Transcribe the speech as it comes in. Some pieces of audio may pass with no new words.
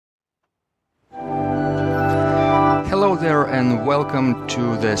Hello there and welcome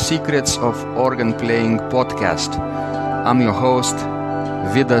to the Secrets of Organ Playing podcast. I'm your host,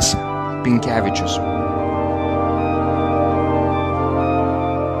 Vidas Pinkevičius.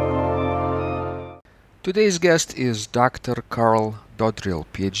 Today's guest is Dr. Carl Dodrill,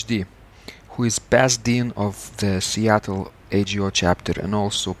 Ph.D., who is past dean of the Seattle AGO chapter and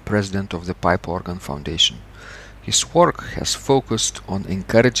also president of the Pipe Organ Foundation. His work has focused on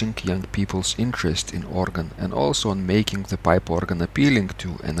encouraging young people's interest in organ and also on making the pipe organ appealing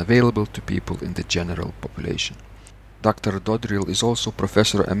to and available to people in the general population. Dr. Dodrill is also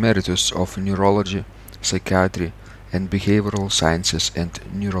Professor Emeritus of Neurology, Psychiatry, and Behavioral Sciences and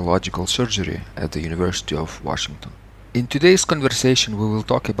Neurological Surgery at the University of Washington. In today's conversation, we will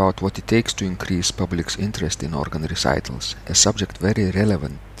talk about what it takes to increase public's interest in organ recitals, a subject very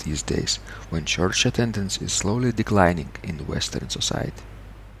relevant these days when church attendance is slowly declining in Western society.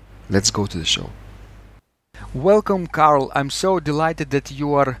 Let's go to the show. Welcome, Carl. I'm so delighted that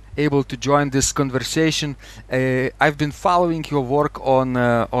you are able to join this conversation. I've been following your work on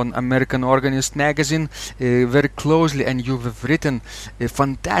American Organist magazine very closely, and you've written a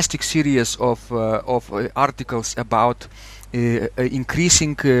fantastic series of articles about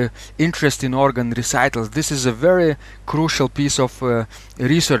increasing interest in organ recitals. This is a very crucial piece of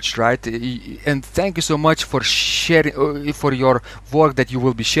research, right? And thank you so much for sharing for your work that you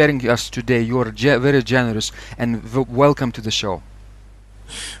will be sharing with us today. You are very generous, and welcome to the show.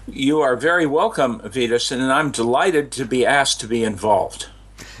 You are very welcome, Vidas, and I'm delighted to be asked to be involved.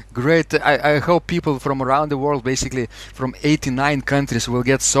 Great. I hope people from around the world, basically from 89 countries, will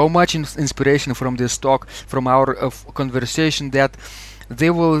get so much inspiration from this talk, from our conversation, that they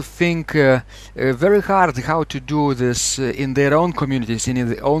will think very hard how to do this in their own communities, in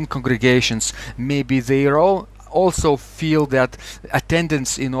their own congregations. Maybe they also feel that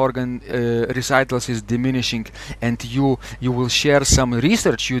attendance in organ recitals is diminishing, and you will share some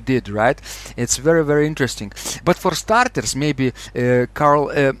research you did, right? It's very, very interesting. But for starters, maybe, Carl,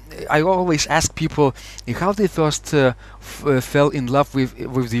 I always ask people how they first fell in love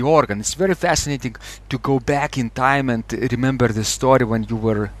with the organ. It's very fascinating to go back in time and remember the story when you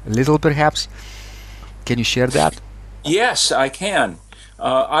were little, perhaps. Can you share that? Yes, I can.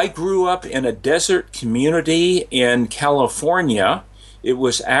 I grew up in a desert community in California. It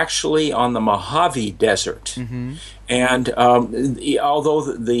was actually on the Mojave Desert. Mm-hmm. And although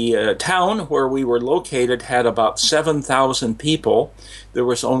the town where we were located had about 7,000 people, there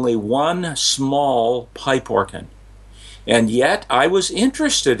was only one small pipe organ. And yet I was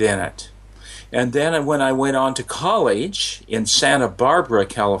interested in it. And then when I went on to college in Santa Barbara,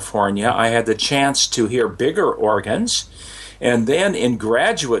 California, I had the chance to hear bigger organs. And then in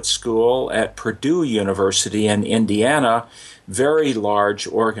graduate school at Purdue University in Indiana, very large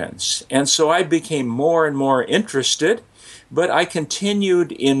organs. And so I became more and more interested, but I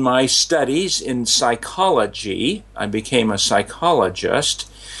continued in my studies in psychology. I became a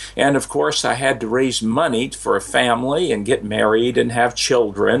psychologist. And of course, I had to raise money for a family and get married and have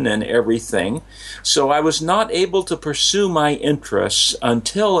children and everything. So I was not able to pursue my interests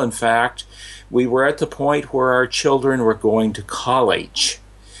until, in fact, we were at the point where our children were going to college.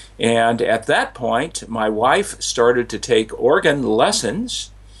 And at that point, my wife started to take organ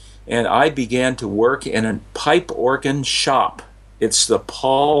lessons, and I began to work in a pipe organ shop. It's the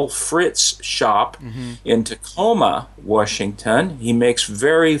Paul Fritz shop in Tacoma, Washington. He makes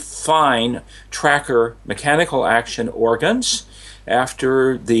very fine tracker mechanical action organs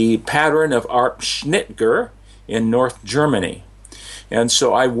after the pattern of Arp Schnitger in North Germany. And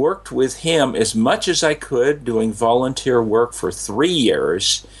so I worked with him as much as I could, doing volunteer work for 3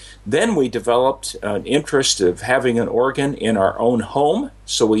 years. Then we developed an interest of having an organ in our own home.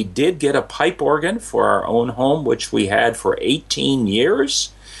 So we did get a pipe organ for our own home, which we had for 18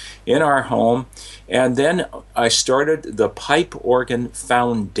 years in our home. And then I started the Pipe Organ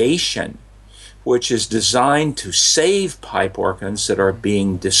Foundation, which is designed to save pipe organs that are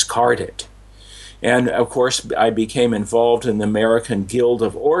being discarded. And, of course, I became involved in the American Guild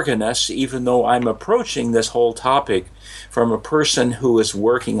of Organists, even though I'm approaching this whole topic from a person who is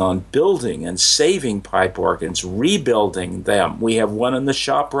working on building and saving pipe organs, rebuilding them. We have one in the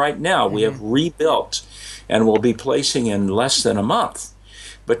shop right now. We have rebuilt, and we'll be placing in less than a month.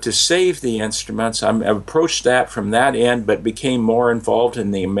 But to save the instruments, I approached that from that end, but became more involved in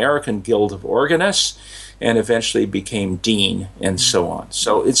the American Guild of Organists, and eventually became dean, and so on.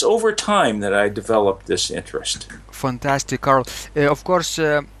 So it's over time that I developed this interest. Fantastic, Carl. Of course,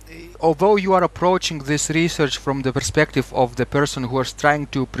 although you are approaching this research from the perspective of the person who is trying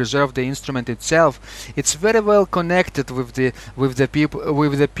to preserve the instrument itself, it's very well connected with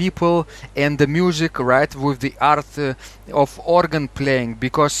the people and the music, right? With the art of organ playing.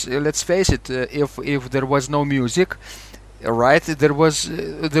 Because let's face it, if there was no music, right, there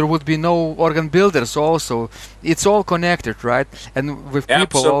would be no organ builders. Also, it's all connected, right? And with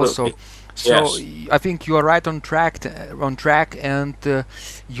people also. So yes. I think you are right on track, and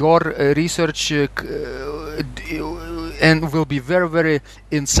your research and will be very, very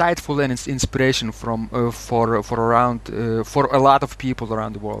insightful and inspiration from for a lot of people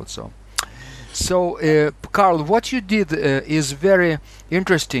around the world. So, Carl, what you did is very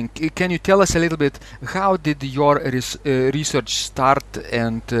interesting. Can you tell us a little bit how did your research start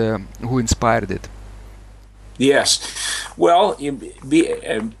and who inspired it? Yes. Well,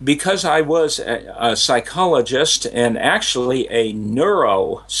 because I was a psychologist and actually a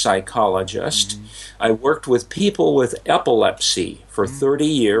neuropsychologist, I worked with people with epilepsy for 30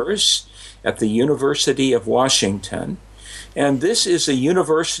 years at the University of Washington. And this is a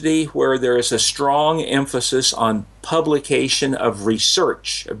university where there is a strong emphasis on publication of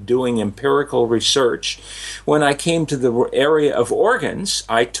research, of doing empirical research. When I came to the area of organs,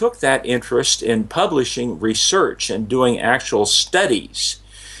 I took that interest in publishing research and doing actual studies.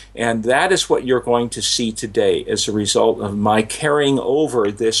 And that is what you're going to see today as a result of my carrying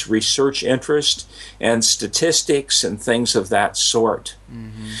over this research interest and statistics and things of that sort.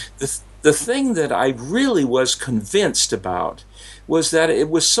 The thing that I really was convinced about was that it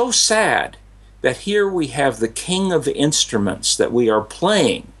was so sad that here we have the king of instruments that we are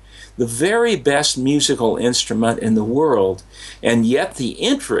playing, the very best musical instrument in the world, and yet the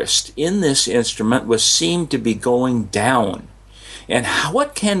interest in this instrument was seemed to be going down. And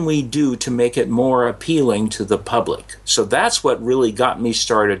what can we do to make it more appealing to the public? So that's what really got me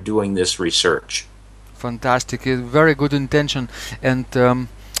started doing this research. Fantastic. Very good intention. And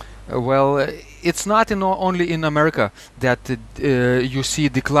well, it's not only in America that you see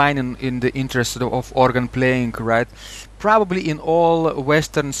decline in the interest of organ playing, right? Probably in all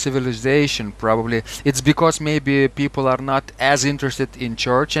Western civilization, probably. It's because maybe people are not as interested in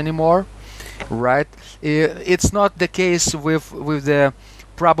church anymore, right? It's not the case with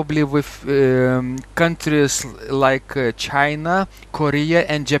countries like China, Korea,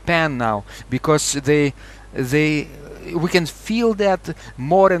 and Japan now, because we can feel that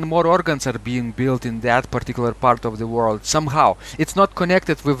more and more organs are being built in that particular part of the world. Somehow, it's not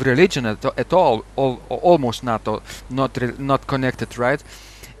connected with religion at all. Almost not connected, right?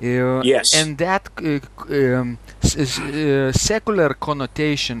 Yes. And that secular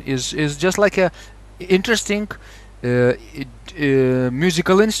connotation is just like a interesting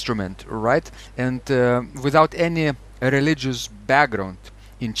musical instrument, right? And without any religious background.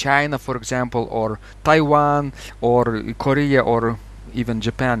 In China, for example, or Taiwan, or Korea, or even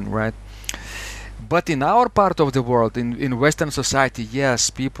Japan, right? But in our part of the world, in Western society,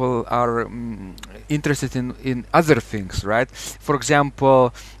 yes, people are interested in other things, right? For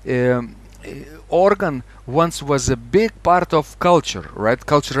example, organ once was a big part of culture, right?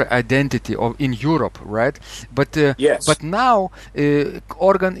 Cultural identity in Europe, right? But yes. But now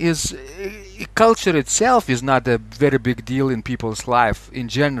organ is culture itself is not a very big deal in people's life in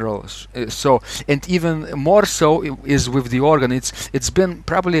general. So, and even more so is with the organ. It's been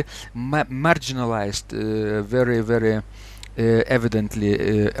probably marginalized very, very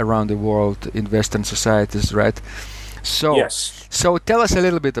evidently around the world in Western societies, right? So, yes. So tell us a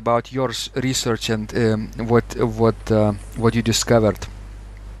little bit about your research and what you discovered.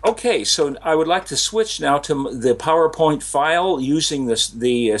 Okay, so I would like to switch now to the PowerPoint file using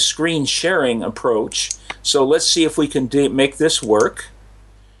the screen sharing approach. So let's see if we can make this work.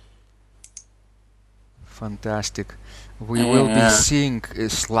 Fantastic. We will be seeing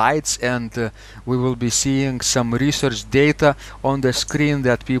slides, and we will be seeing some research data on the screen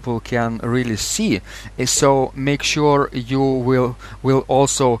that people can really see. So make sure you will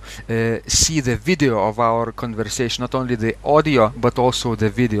also see the video of our conversation, not only the audio but also the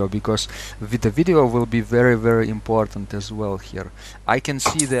video, because the video will be very, very important as well here. I can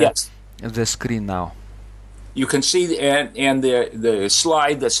see the screen now. You can see and the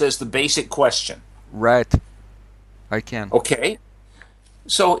slide that says the basic question. Right. I can. Okay.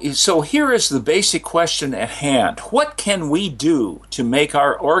 So here is the basic question at hand. What can we do to make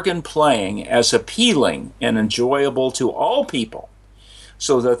our organ playing as appealing and enjoyable to all people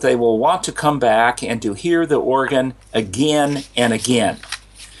so that they will want to come back and to hear the organ again and again?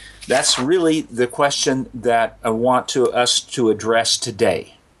 That's really the question that I want us to address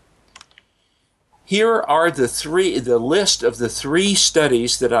today. Here are the list of the 3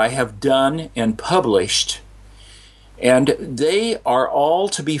 studies that I have done and published, and they are all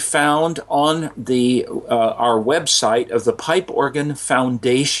to be found on our website of the Pipe Organ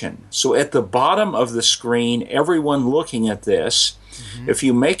Foundation. So at the bottom of the screen, everyone looking at this, if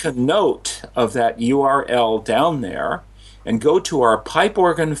you make a note of that URL down there and go to our Pipe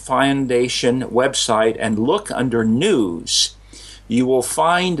Organ Foundation website and look under News, you will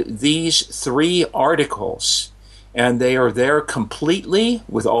find these 3 articles, and they are there completely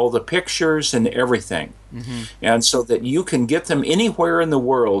with all the pictures and everything. And so that you can get them anywhere in the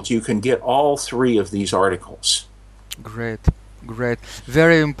world, you can get all 3 of these articles. Great.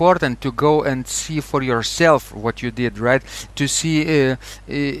 Very important to go and see for yourself what you did, right? To see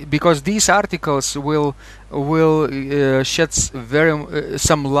because these articles will shed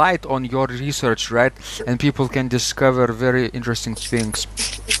some light on your research, right? And people can discover very interesting things.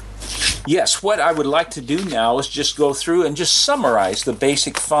 Yes, what I would like to do now is just go through and just summarize the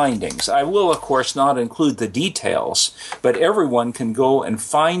basic findings. I will, of course, not include the details, but everyone can go and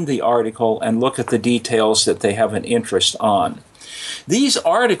find the article and look at the details that they have an interest on. These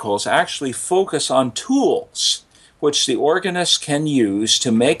articles actually focus on tools which the organists can use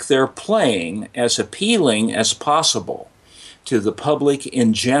to make their playing as appealing as possible to the public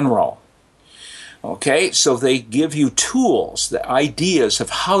in general. Okay, so they give you tools, the ideas of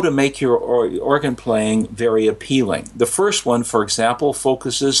how to make your organ playing very appealing. The first one, for example,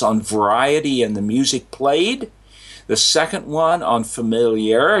 focuses on variety in the music played. The second one on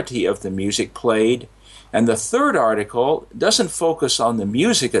familiarity of the music played. And the third article doesn't focus on the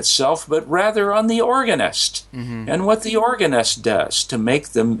music itself, but rather on the organist and what the organist does to make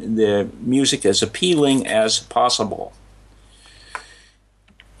the music as appealing as possible.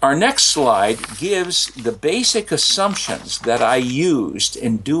 Our next slide gives the basic assumptions that I used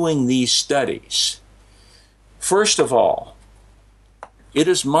in doing these studies. First of all, it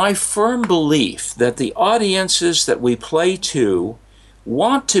is my firm belief that the audiences that we play to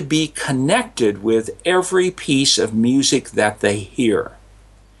want to be connected with every piece of music that they hear.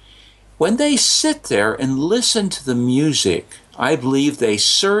 When they sit there and listen to the music, I believe they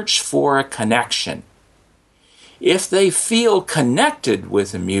search for a connection. If they feel connected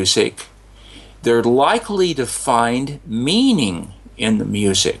with the music, they're likely to find meaning in the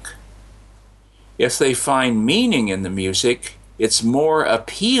music. If they find meaning in the music, it's more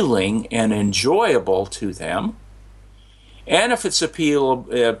appealing and enjoyable to them. And if it's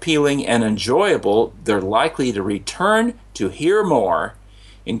appealing and enjoyable, they're likely to return to hear more,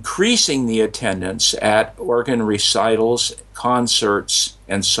 increasing the attendance at organ recitals, concerts,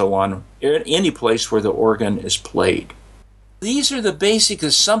 and so on, any place where the organ is played. These are the basic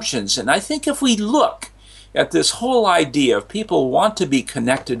assumptions, and I think if we look at this whole idea of people want to be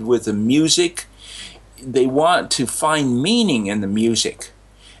connected with the music, they want to find meaning in the music,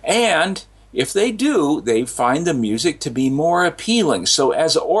 and if they do, they find the music to be more appealing. So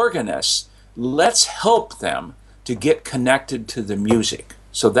as organists, let's help them to get connected to the music.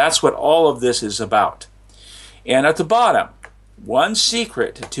 So that's what all of this is about. And at the bottom, one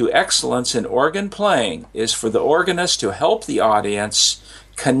secret to excellence in organ playing is for the organist to help the audience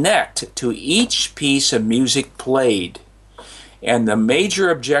connect to each piece of music played. And the major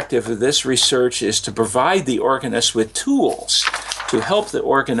objective of this research is to provide the organist with tools to help the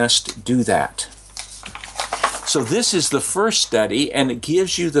organist do that. So this is the first study, and it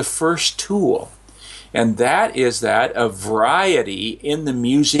gives you the first tool. And that is that of variety in the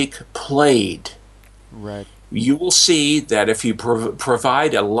music played. Right. You will see that if you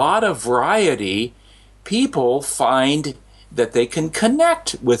provide a lot of variety, people find that they can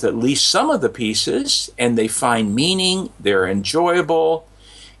connect with at least some of the pieces, and they find meaning, they're enjoyable,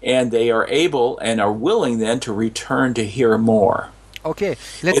 and they are able and are willing then to return to hear more. Okay,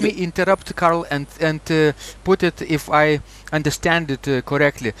 let me interrupt, Carl, and put it, if I understand it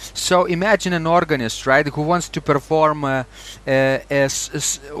correctly. So imagine an organist, right, who wants to perform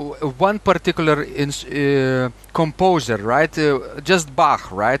as one particular composer, right, just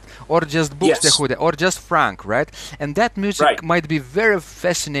Bach, right, or just Buxtehude, or just Frank, right, and that music might be very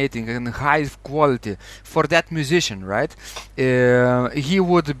fascinating and high quality for that musician, right. He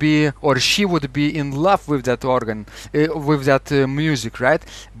would be, or she would be, in love with that organ, with that music, right?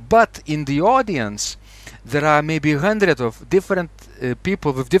 But in the audience, there are maybe hundreds of different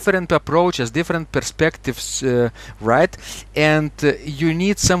people with different approaches, different perspectives, right? And you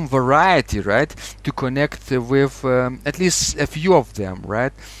need some variety, right, to connect with at least a few of them,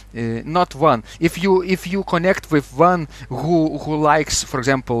 right? Not one. If you connect with one who likes, for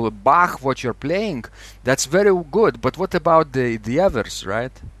example, Bach, what you're playing, that's very good. But what about the others,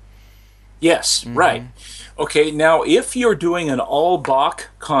 right? Yes, right. Okay, now if you're doing an all Bach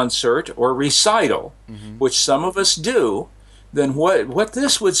concert or recital, which some of us do, then what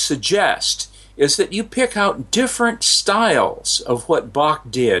this would suggest is that you pick out different styles of what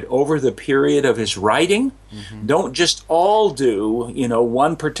Bach did over the period of his writing. Don't just all do,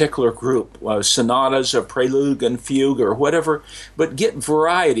 one particular group, sonatas or prelude and fugue or whatever, but get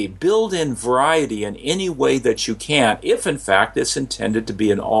variety, build in variety in any way that you can, if in fact it's intended to be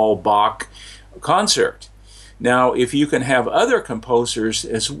an all Bach concert. Now, if you can have other composers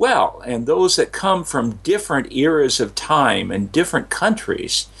as well, and those that come from different eras of time and different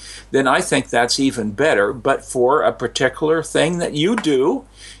countries, then I think that's even better. But for a particular thing that you do,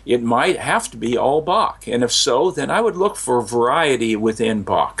 it might have to be all Bach. And if so, then I would look for variety within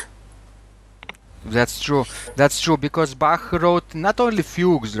Bach. That's true. That's true, because Bach wrote not only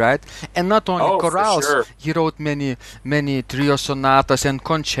fugues, right, and not only chorales. Sure. He wrote many trio sonatas and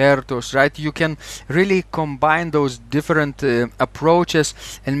concertos, right? You can really combine those different approaches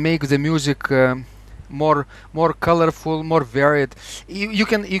and make the music more colorful, more varied. You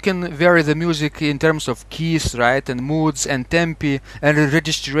can vary the music in terms of keys, right, and moods and tempi and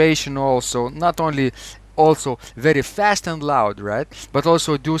registration also. Not only also very fast and loud, right, but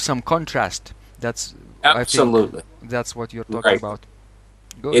also do some contrast. That's absolutely. I think that's what you're talking about.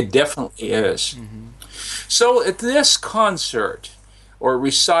 Good. It definitely is. So at this concert or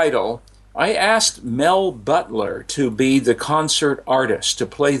recital, I asked Mel Butler to be the concert artist, to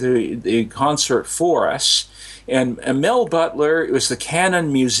play the concert for us. And Mel Butler was the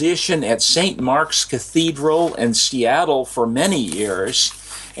canon musician at St. Mark's Cathedral in Seattle for many years.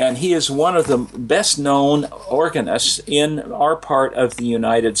 And he is one of the best-known organists in our part of the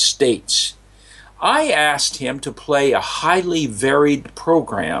United States. I asked him to play a highly varied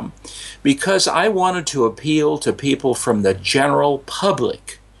program because I wanted to appeal to people from the general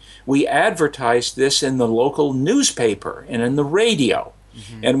public. We advertised this in the local newspaper and in the radio,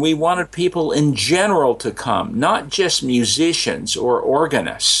 and we wanted people in general to come, not just musicians or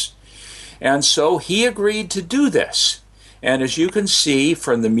organists. And so he agreed to do this. And as you can see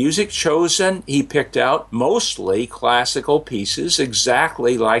from the music chosen, he picked out mostly classical pieces,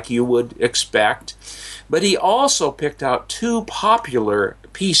 exactly like you would expect. But he also picked out two popular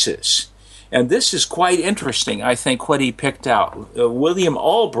pieces. And this is quite interesting, I think, what he picked out. William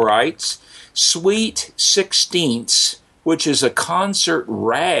Albright's Suite 16ths, which is a concert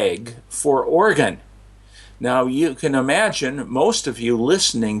rag for organ. Now, you can imagine most of you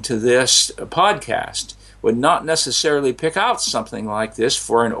listening to this podcast would not necessarily pick out something like this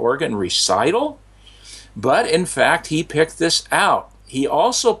for an organ recital, but in fact he picked this out. He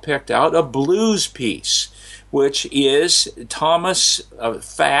also picked out a blues piece, which is Thomas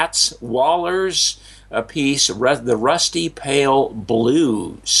Fats Waller's piece, The Rusty Pail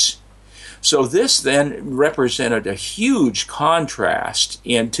Blues. So this then represented a huge contrast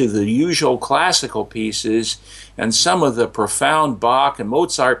into the usual classical pieces and some of the profound Bach and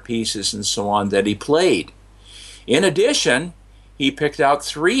Mozart pieces and so on that he played. In addition, he picked out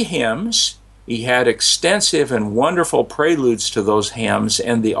 3 hymns. He had extensive and wonderful preludes to those hymns,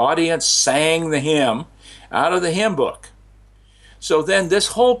 and the audience sang the hymn out of the hymn book. So then this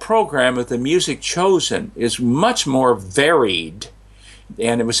whole program of the music chosen is much more varied,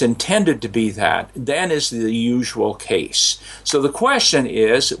 and it was intended to be that, than is the usual case. So the question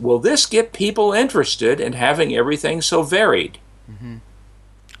is, will this get people interested in having everything so varied?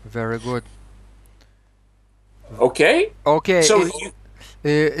 Very good. Okay? Okay. So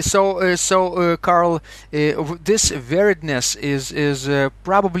Carl, this variedness is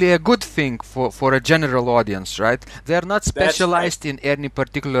probably a good thing for a general audience, right? They're not specialized in any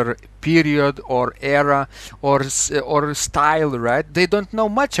particular period or era or style, right? They don't know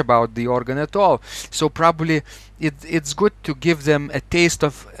much about the organ at all. So probably it's good to give them a taste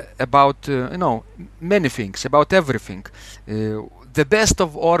of about many things, about everything, the best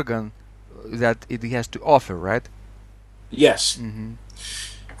of organ that it has to offer, right? Yes.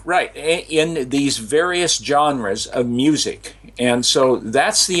 Right, in these various genres of music. And so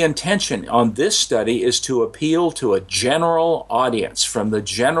that's the intention on this study, is to appeal to a general audience from the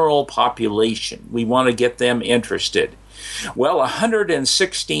general population. We want to get them interested. Well,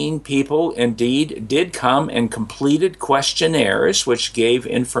 116 people indeed did come and completed questionnaires which gave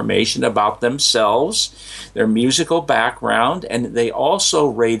information about themselves, their musical background, and they also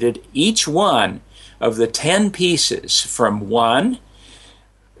rated each one of the 10 pieces from 1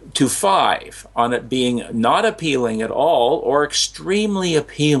 to 5 on it being not appealing at all or extremely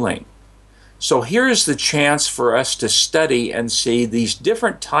appealing. So here's the chance for us to study and see these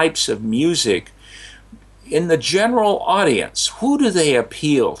different types of music in the general audience. Who do they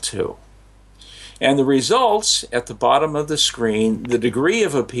appeal to? And the results at the bottom of the screen, the degree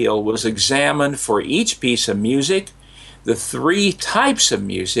of appeal was examined for each piece of music, the 3 types of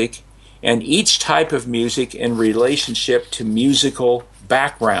music, and each type of music in relationship to musical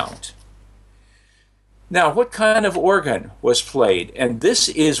background. Now, what kind of organ was played? And this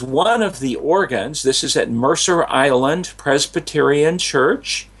is one of the organs. This is at Mercer Island Presbyterian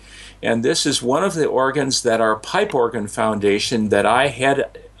Church. And this is one of the organs that our Pipe Organ Foundation that I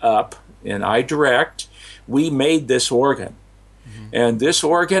head up and I direct, we made this organ. And this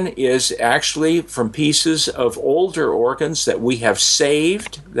organ is actually from pieces of older organs that we have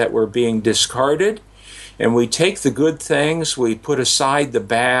saved, that were being discarded. And we take the good things, we put aside the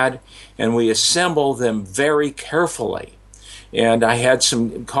bad, and we assemble them very carefully. And I had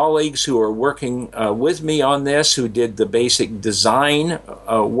some colleagues who are working with me on this, who did the basic design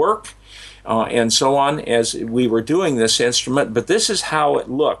work and so on as we were doing this instrument. But this is how it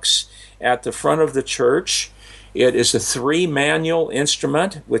looks at the front of the church. It is a 3-manual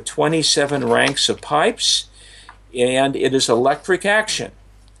instrument with 27 ranks of pipes, and it is electric action.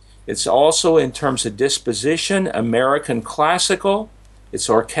 It's also, in terms of disposition, American classical, it's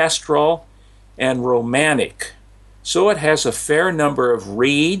orchestral, and romantic. So it has a fair number of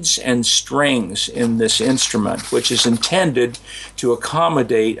reeds and strings in this instrument, which is intended to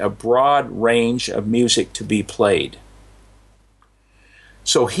accommodate a broad range of music to be played.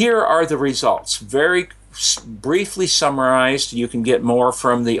 So here are the results, very briefly summarized. You can get more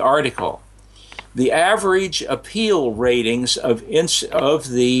from the article. The average appeal ratings of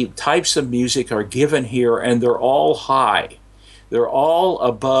the types of music are given here, and they're all high. They're all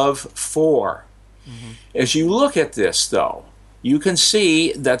above 4. As you look at this, though, you can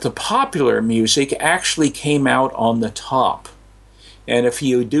see that the popular music actually came out on the top. And if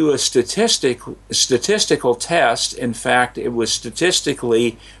you do a statistical test, in fact, it was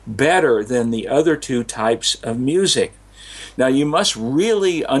statistically better than the other 2 types of music. Now, you must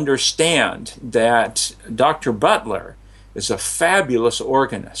really understand that Dr. Butler is a fabulous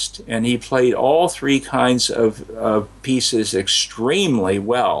organist, and he played all 3 kinds of pieces extremely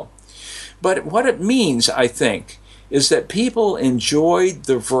well. But what it means, I think, is that people enjoyed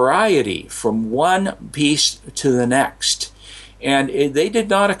the variety from one piece to the next. And they did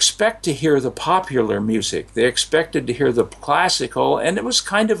not expect to hear the popular music. They expected to hear the classical, and it was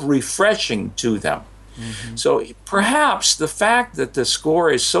kind of refreshing to them. So perhaps the fact that the score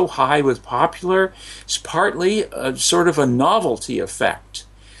is so high with popular is partly sort of a novelty effect.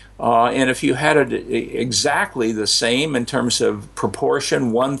 And if you had it exactly the same in terms of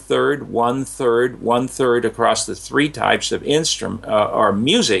proportion, 1/3, 1/3, 1/3 across the 3 types of instrument or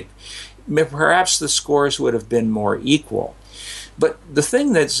music, perhaps the scores would have been more equal. But the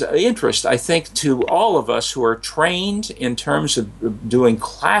thing that's of interest, I think, to all of us who are trained in terms of doing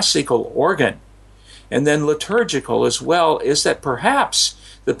classical organ and then liturgical as well, is that perhaps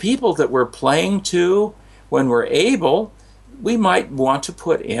the people that we're playing to, when we're able, we might want to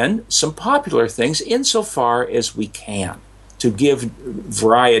put in some popular things insofar as we can to give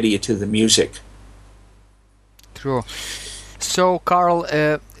variety to the music. True. So, Carl,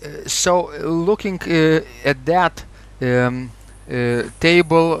 looking at that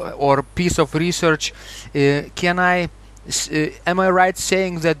table or piece of research, am I right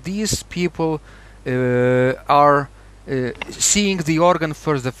saying that these people are seeing the organ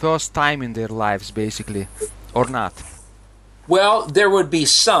for the first time in their lives, basically, or not? Well, there would be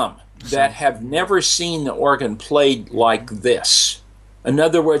some that have never seen the organ played like this. In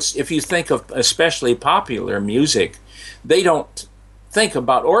other words, if you think of especially popular music, they don't think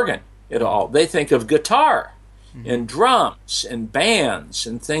about organ at all. They think of guitar and drums and bands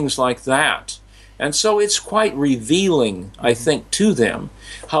and things like that. And so it's quite revealing, I think, to them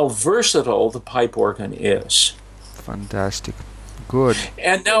how versatile the pipe organ is. Fantastic. Good.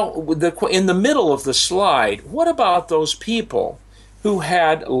 And now, in the middle of the slide, what about those people who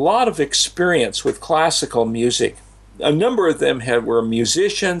had a lot of experience with classical music? A number of them were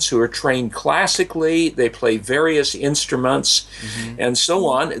musicians who were trained classically. They play various instruments and so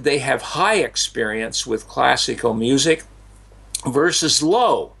on. They have high experience with classical music versus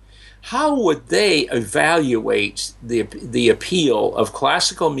low. How would they evaluate the appeal of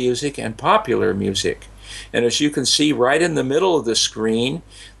classical music and popular music? And as you can see right in the middle of the screen,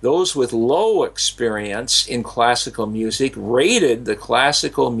 those with low experience in classical music rated the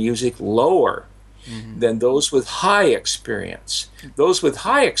classical music lower than those with high experience. Those with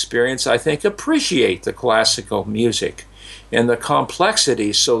high experience, I think, appreciate the classical music and the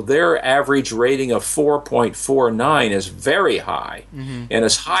complexity, so their average rating of 4.49 is very high and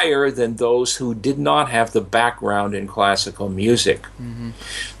is higher than those who did not have the background in classical music.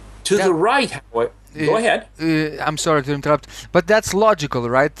 To the right, however, go ahead. I'm sorry to interrupt, but that's logical,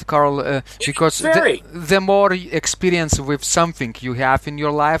 right, Carl? Because the more experience with something you have in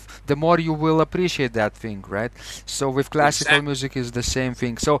your life, the more you will appreciate that thing, right? So with classical music is the same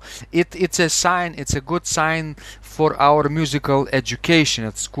thing. So it's a sign, it's a good sign for our musical education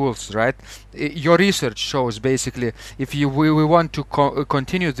at schools, right? Your research shows basically if we want to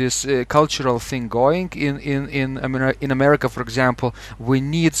continue this cultural thing going in America, for example, we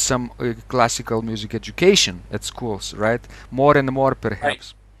need some classical music education at schools, right? More and more,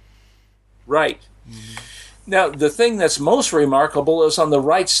 perhaps. Right. Now, the thing that's most remarkable is on the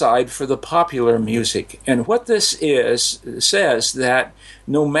right side for the popular music. And what this says that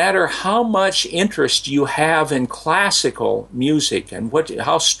no matter how much interest you have in classical music and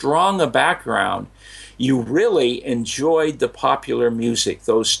how strong a background, you really enjoyed the popular music.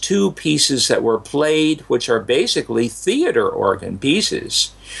 Those two pieces that were played, which are basically theater organ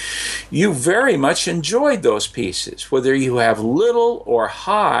pieces, you very much enjoyed those pieces, whether you have little or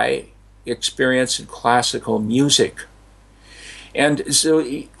high experience in classical music. And so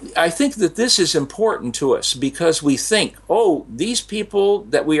I think that this is important to us because we think, oh, these people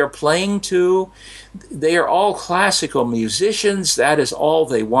that we are playing to, they are all classical musicians. That is all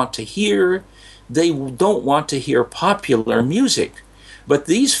they want to hear. They don't want to hear popular music. But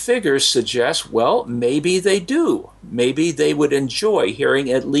these figures suggest, well, maybe they do. Maybe they would enjoy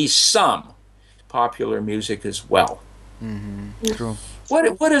hearing at least some popular music as well. Mm-hmm. True.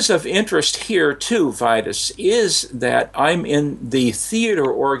 What is of interest here, too, Vitus, is that I'm in the Theater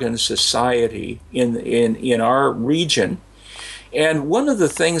Organ Society in our region. And one of the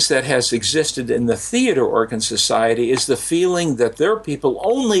things that has existed in the Theater Organ Society is the feeling that their people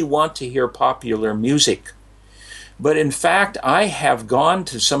only want to hear popular music. But in fact, I have gone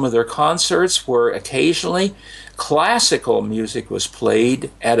to some of their concerts where occasionally classical music was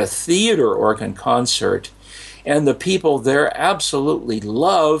played at a theater organ concert. And the people there absolutely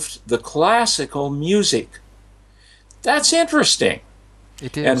loved the classical music. That's interesting.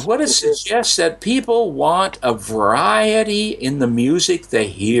 It is. And what it suggests that people want a variety in the music they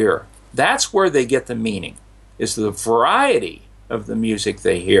hear. That's where they get the meaning, is the variety of the music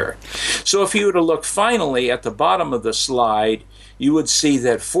they hear. So if you were to look finally at the bottom of the slide, you would see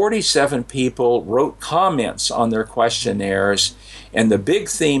that 47 people wrote comments on their questionnaires, and the big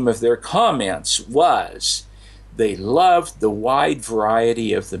theme of their comments was they loved the wide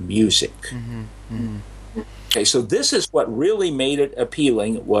variety of the music. Mm-hmm. Mm-hmm. Okay, so this is what really made it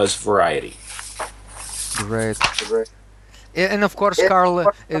appealing, was variety. Great. And of course, Carl,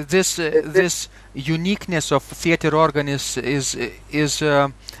 this uniqueness of theater organ is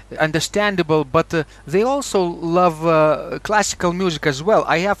understandable, but they also love classical music as well.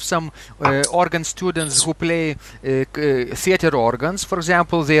 I have some organ students who play theater organs. For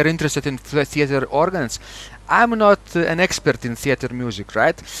example, they are interested in theater organs. I'm not an expert in theater music,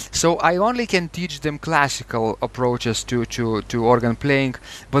 right? So I only can teach them classical approaches to organ playing,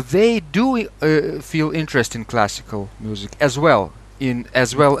 but they do feel interest in classical music as well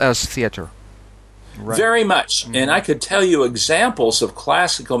as theater. Right. Very much. Mm-hmm. And I could tell you examples of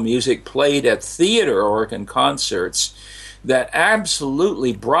classical music played at theater organ concerts that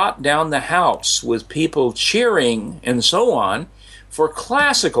absolutely brought down the house with people cheering and so on for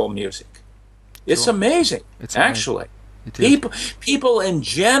classical music. It's amazing, actually. People in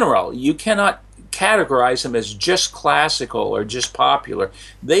general, you cannot categorize them as just classical or just popular.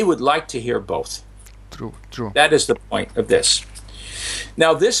 They would like to hear both. True. That is the point of this.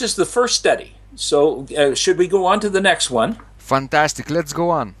 Now, this is the first study. So, should we go on to the next one? Fantastic. Let's go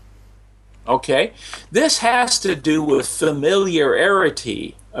on. Okay. This has to do with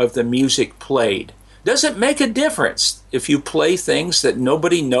familiarity of the music played. Does it make a difference if you play things that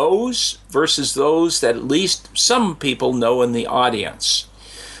nobody knows versus those that at least some people know in the audience?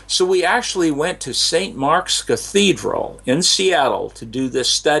 So we actually went to St. Mark's Cathedral in Seattle to do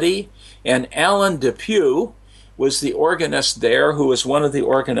this study, and Alan Depew was the organist there, who was one of the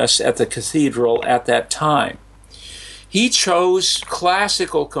organists at the cathedral at that time. He chose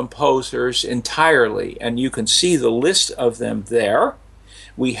classical composers entirely, and you can see the list of them there.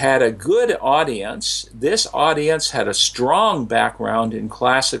 We had a good audience. This audience had a strong background in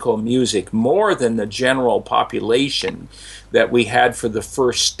classical music, more than the general population that we had for the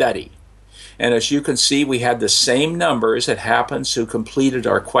first study. And as you can see, we had the same numbers, it happens, who completed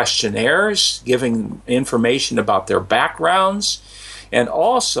our questionnaires, giving information about their backgrounds, and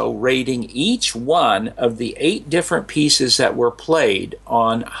also rating each one of the 8 different pieces that were played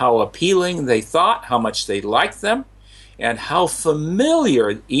on how appealing they thought, how much they liked them, and how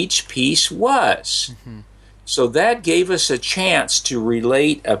familiar each piece was. Mm-hmm. So that gave us a chance to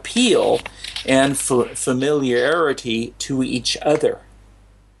relate appeal and familiarity to each other.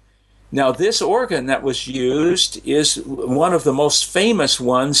 Now, this organ that was used is one of the most famous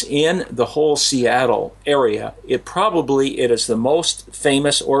ones in the whole Seattle area. It is the most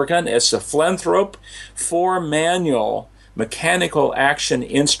famous organ. It's a Flenthorpe 4-manual mechanical action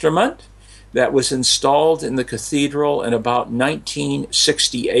instrument that was installed in the cathedral in about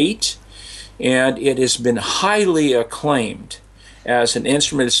 1968, and it has been highly acclaimed as an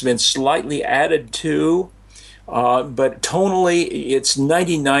instrument. It's been slightly added to, but tonally it's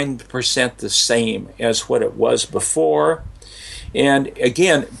 99% the same as what it was before. And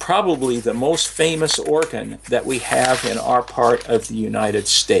again, probably the most famous organ that we have in our part of the United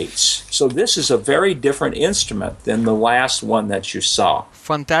States. So this is a very different instrument than the last one that you saw.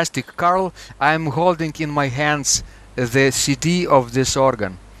 Fantastic. Carl, I'm holding in my hands the CD of this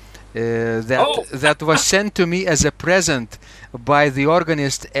organ. That was sent to me as a present by the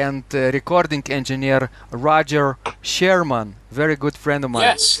organist and recording engineer Roger Sherman, very good friend of mine.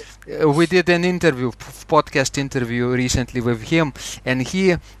 Yes. We did an podcast interview recently with him, and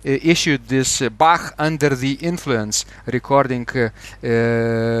he issued this Bach Under the Influence recording for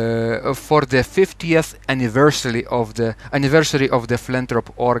the 50th anniversary of the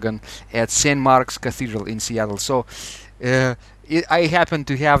Flenthorpe organ at St. Mark's Cathedral in Seattle. So I happen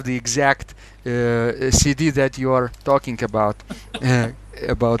to have the exact CD that you are talking about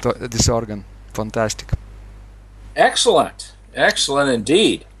this organ. Fantastic. Excellent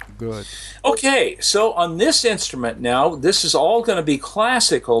indeed. Good. Okay, so on this instrument now, this is all going to be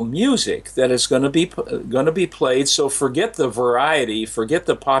classical music that is going to be played. So forget the variety, forget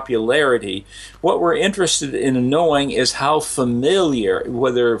the popularity. What we're interested in knowing is how familiar,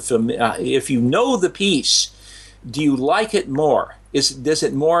 if you know the piece, do you like it more? Does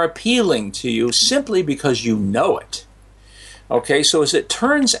it more appealing to you simply because you know it? Okay, so as it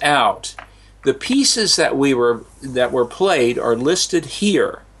turns out, the pieces that were played are listed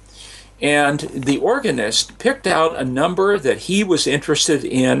here. And the organist picked out a number that he was interested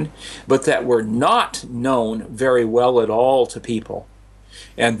in, but that were not known very well at all to people.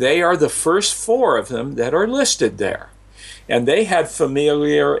 And they are the first 4 of them that are listed there. And they had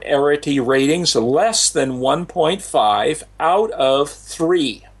familiarity ratings less than 1.5 out of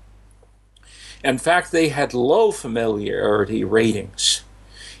 3. In fact, they had low familiarity ratings.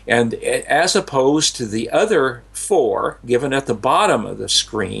 And as opposed to the other 4 given at the bottom of the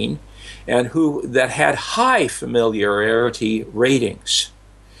screen, and that had high familiarity ratings.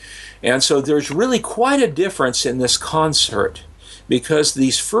 And so there's really quite a difference in this concert, because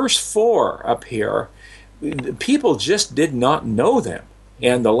these first 4 up here, people just did not know them.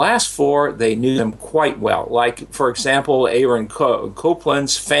 And the last 4, they knew them quite well. Like, for example, Aaron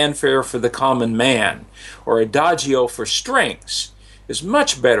Copland's Fanfare for the Common Man, or Adagio for Strings, is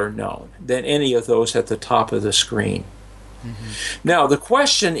much better known than any of those at the top of the screen. Mm-hmm. Now, the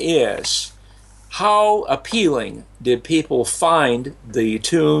question is, how appealing did people find the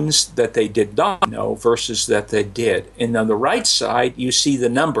tunes that they did not know versus that they did? And on the right side, you see the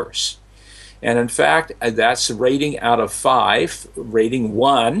numbers. And in fact, that's rating out of 5, rating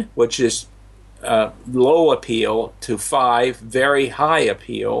 1, which is low appeal, to 5, very high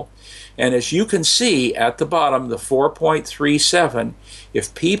appeal. And as you can see at the bottom, the 4.37,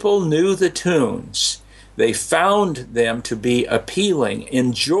 if people knew the tunes, they found them to be appealing,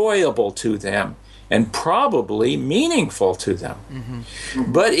 enjoyable to them, and probably meaningful to them.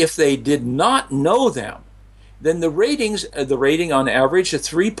 Mm-hmm. But if they did not know them, then the rating on average of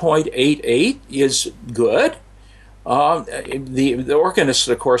 3.88 is good. The organist,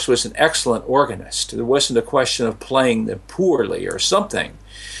 of course, was an excellent organist. There wasn't a question of playing them poorly or something.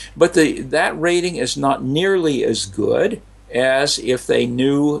 But that rating is not nearly as good as if they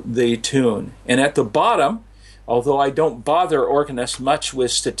knew the tune. And at the bottom, although I don't bother organists much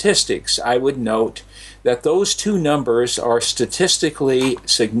with statistics, I would note that those 2 numbers are statistically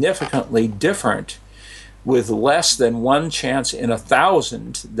significantly different, with less than 1 chance in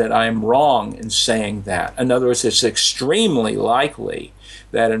 1,000 that I am wrong in saying that. In other words, it's extremely likely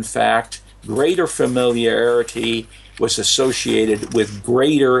that, in fact, greater familiarity was associated with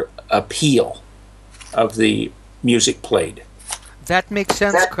greater appeal of the music played. That makes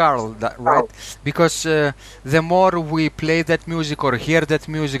sense, Carl, right? Because the more we play that music or hear that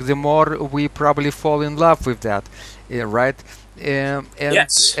music, the more we probably fall in love with that, right?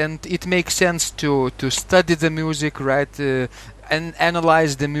 Yes. And it makes sense to study the music, right? And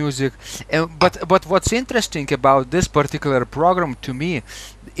analyze the music. But what's interesting about this particular program to me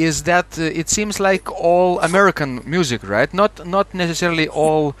is that it seems like all American music, right? Not necessarily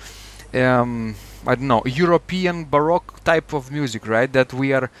all I don't know, European Baroque type of music, right? That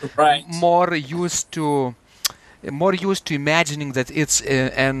we are Right. more used to imagining that it's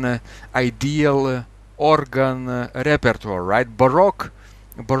an ideal organ repertoire, right? Baroque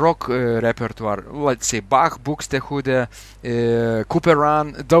repertoire, let's say Bach, Buxtehude,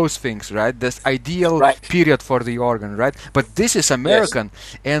 Couperin, those things, right? This ideal Right. period for the organ, right? But this is American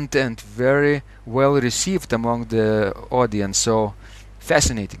and very well received among the audience, so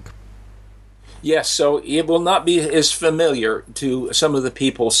fascinating. Yes, so it will not be as familiar to some of the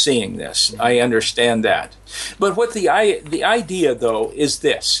people seeing this. I understand that. But what the idea, though, is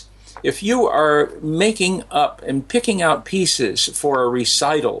this. If you are making up and picking out pieces for a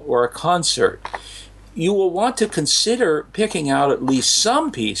recital or a concert, you will want to consider picking out at least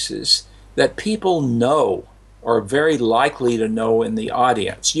some pieces that people know or are very likely to know in the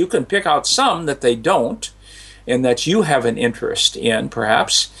audience. You can pick out some that they don't, and that you have an interest in,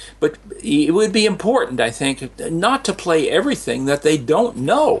 perhaps, but it would be important, I think, not to play everything that they don't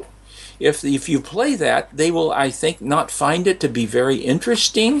know. If you play that, they will, I think, not find it to be very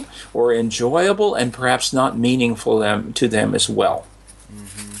interesting or enjoyable and perhaps not meaningful to them as well.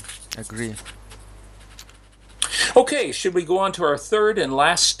 Mm-hmm. Agree. Okay, should we go on to our third and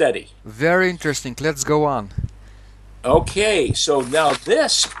last study? Very interesting. Let's go on. Okay, so now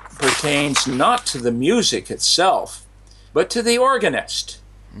this pertains not to the music itself, but to the organist.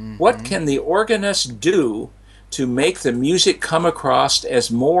 Mm-hmm. What can the organist do to make the music come across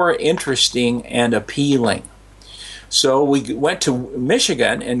as more interesting and appealing? So we went to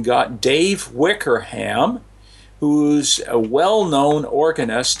Michigan and got Dave Wickerham, who's a well-known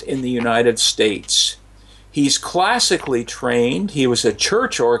organist in the United States. He's classically trained. He was a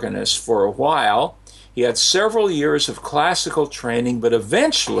church organist for a while. He had several years of classical training, but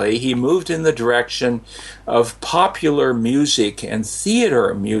eventually he moved in the direction of popular music and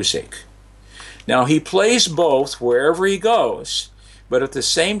theater music. Now, he plays both wherever he goes, but at the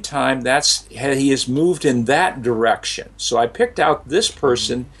same time, he has moved in that direction. So I picked out this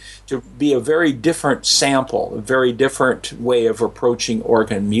person to be a very different sample, a very different way of approaching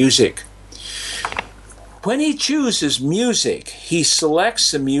organ music. When he chooses music, he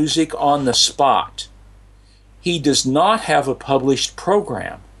selects the music on the spot. He does not have a published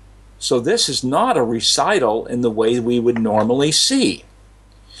program. So this is not a recital in the way we would normally see.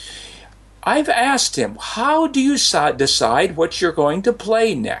 I've asked him, how do you decide what you're going to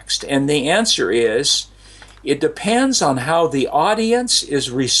play next? And the answer is, it depends on how the audience is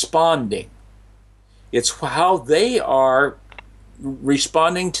responding. It's how they are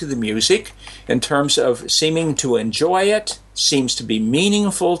responding to the music in terms of seeming to enjoy it, seems to be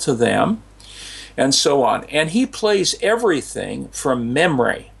meaningful to them, and so on. And he plays everything from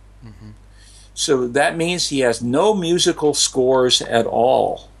memory. Mm-hmm. So that means he has no musical scores at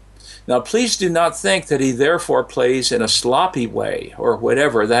all. Now, please do not think that he therefore plays in a sloppy way or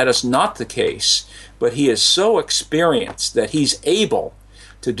whatever. That is not the case. But he is so experienced that he's able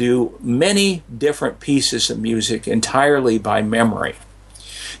to do many different pieces of music entirely by memory.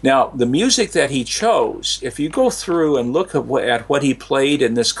 Now, the music that he chose, if you go through and look at what he played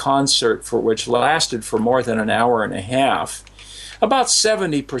in this concert, which lasted for more than an hour and a half, about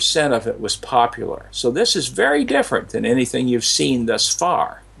 70% of it was popular. So this is very different than anything you've seen thus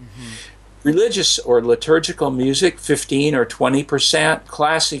far. Mm-hmm. Religious or liturgical music, 15 or 20%.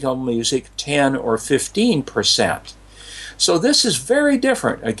 Classical music, 10 or 15%. So this is very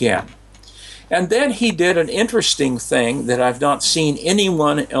different again. And then he did an interesting thing that I've not seen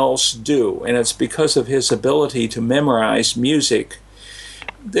anyone else do, and it's because of his ability to memorize music.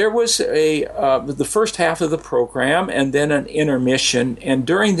 There was the first half of the program and then an intermission, and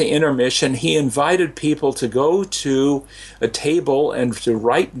during the intermission he invited people to go to a table and to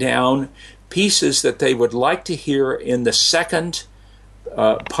write down pieces that they would like to hear in the second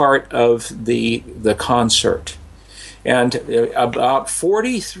part of the concert. And about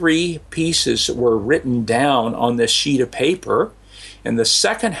 43 pieces were written down on this sheet of paper. In the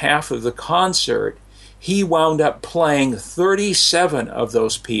second half of the concert, he wound up playing 37 of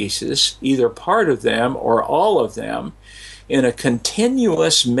those pieces, either part of them or all of them, in a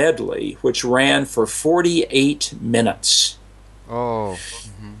continuous medley which ran for 48 minutes. Oh.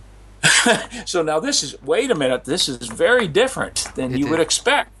 Mm-hmm. So now this is very different than you would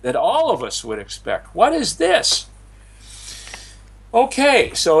expect, that all of us would expect. What is this?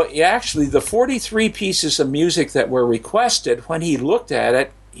 Okay, so actually the 43 pieces of music that were requested, when he looked at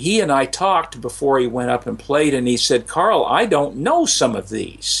it, he and I talked before he went up and played, and he said, "Carl, I don't know some of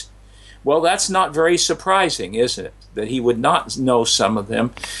these. Well, that's not very surprising, is it? That he would not know some of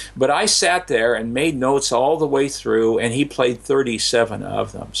them. But I sat there and made notes all the way through, and he played 37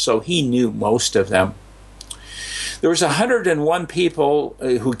 of them. So he knew most of them. There was 101 people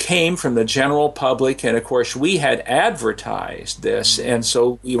who came from the general public, and of course we had advertised this, and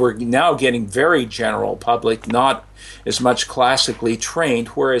so we were now getting very general public, not as much classically trained,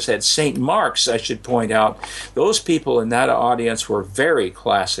 whereas at St. Mark's, I should point out, those people in that audience were very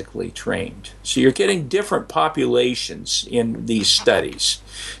classically trained. So you're getting different populations in these studies.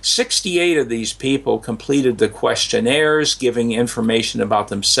 68 of these people completed the questionnaires, giving information about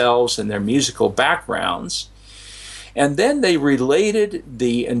themselves and their musical backgrounds. And then they rated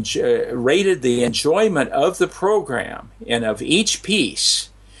the enjoyment of the program and of each piece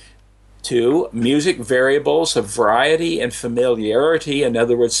to music variables of variety and familiarity. In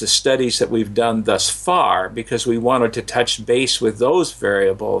other words, the studies that we've done thus far, because we wanted to touch base with those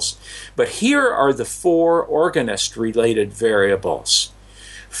variables. But here are the 4 organist-related variables.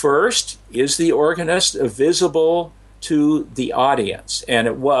 First, is the organist visible to the audience? And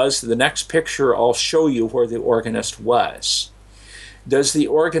it was. The next picture I'll show you where the organist was. Does the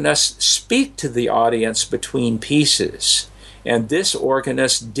organist speak to the audience between pieces? And this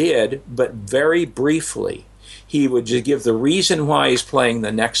organist did, but very briefly. He would just give the reason why he's playing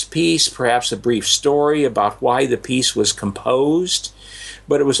the next piece, perhaps a brief story about why the piece was composed.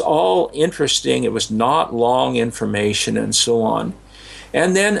 But it was all interesting. It was not long information and so on.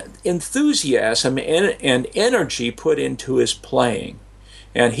 And then enthusiasm and energy put into his playing.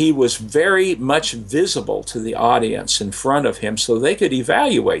 And he was very much visible to the audience in front of him, so they could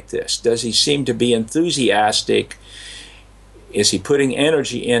evaluate this. Does he seem to be enthusiastic? Is he putting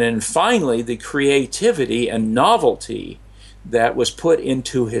energy in? And finally, the creativity and novelty that was put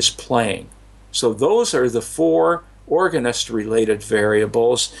into his playing. So those are the 4 organist-related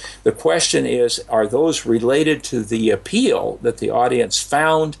variables. The question is, are those related to the appeal that the audience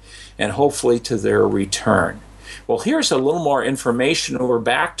found and hopefully to their return? Well, here's a little more information. We're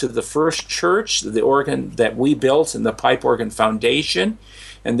back to the first church, the organ that we built in the Pipe Organ Foundation.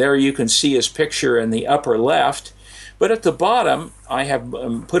 And there you can see his picture in the upper left. But at the bottom, I have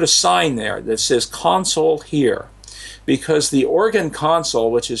put a sign there that says console here. Because the organ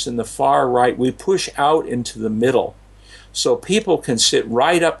console, which is in the far right, we push out into the middle. So people can sit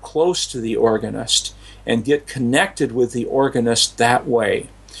right up close to the organist and get connected with the organist that way.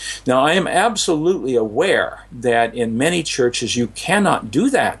 Now, I am absolutely aware that in many churches you cannot do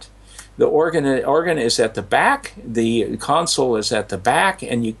that. The organ is at the back, the console is at the back,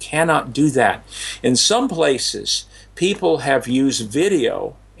 and you cannot do that. In some places, people have used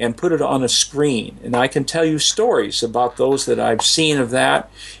video and put it on a screen. And I can tell you stories about those that I've seen of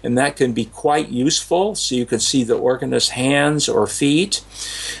that, and that can be quite useful, so you can see the organist's hands or feet.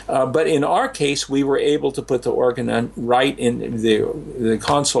 But in our case, we were able to put the organ right in the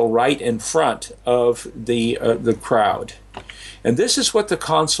console right in front of the crowd. And this is what the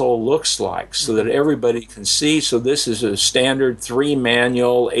console looks like so that everybody can see. So this is a standard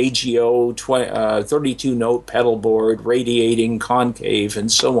 3-manual AGO 32-note pedal board, radiating, concave,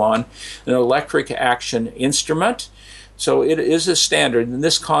 and so on. An electric action instrument. So it is a standard. And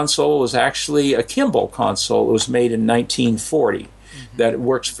this console was actually a Kimball console. It was made in 1940. That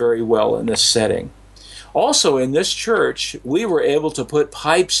works very well in this setting. Also in this church, we were able to put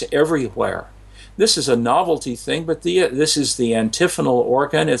pipes everywhere. This is a novelty thing, but this is the antiphonal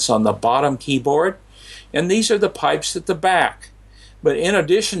organ. It's on the bottom keyboard. And these are the pipes at the back. But in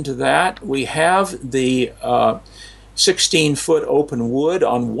addition to that, we have the 16-foot open wood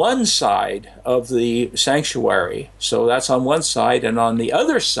on one side of the sanctuary. So that's on one side. And on the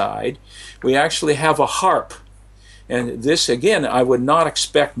other side, we actually have a harp. And this, again, I would not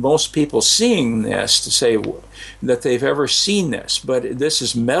expect most people seeing this to say that they've ever seen this. But this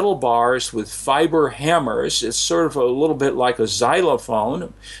is metal bars with fiber hammers. It's sort of a little bit like a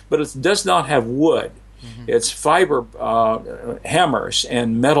xylophone, but it does not have wood. It's fiber hammers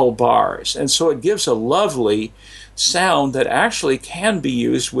and metal bars. And so it gives a lovely sound that actually can be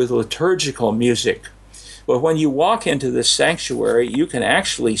used with liturgical music. But when you walk into this sanctuary, you can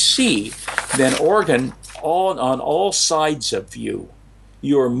actually see an organ on all sides of you.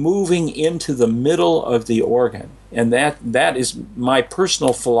 You are moving into the middle of the organ. And that is my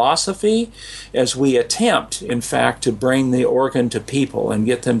personal philosophy as we attempt, in fact, to bring the organ to people and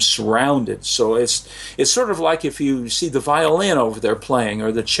get them surrounded. So it's sort of like if you see the violin over there playing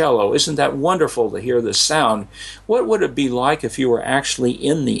or the cello. Isn't that wonderful to hear the sound? What would it be like if you were actually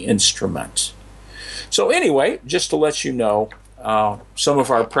in the instrument? So anyway, just to let you know, some of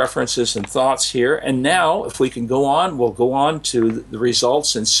our preferences and thoughts here. And now, if we can go on, we'll go on to the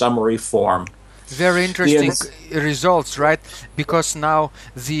results in summary form. Very interesting results, right? Because now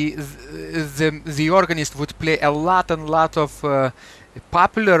the organist would play a lot of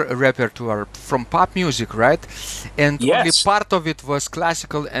popular repertoire from pop music, right? And only part of it was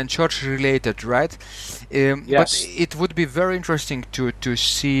classical and church related, right? But it would be very interesting to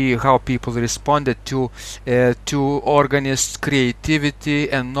see how people responded to organist's creativity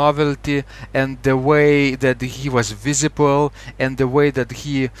and novelty, and the way that he was visible, and the way that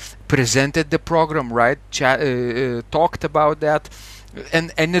he presented the program, right? Talked about that.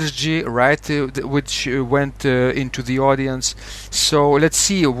 And energy, right, which went into the audience. So let's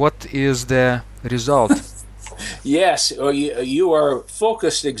see what is the result. Yes, you are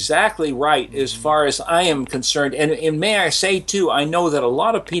focused exactly right as far as I am concerned. And may I say, too, I know that a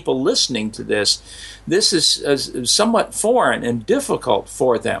lot of people listening to this is somewhat foreign and difficult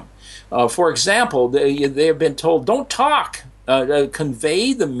for them. For example, they have been told, don't talk.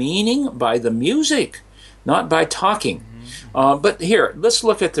 Convey the meaning by the music, not by talking. But here, let's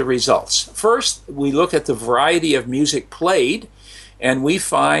look at the results. First, we look at the variety of music played, and we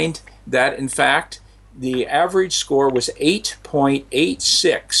find that, in fact, the average score was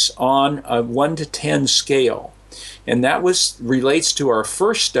 8.86 on a 1 to 10 scale. And that relates to our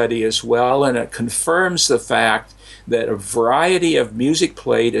first study as well, and it confirms the fact that a variety of music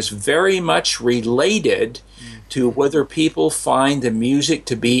played is very much related to whether people find the music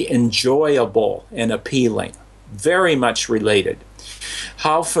to be enjoyable and appealing. Very much related.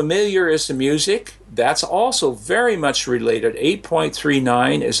 How familiar is the music? That's also very much related.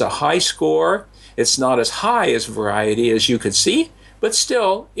 8.39 is a high score. It's not as high as variety, as you can see, but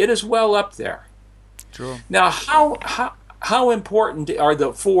still, it is well up there. True. Now, how important are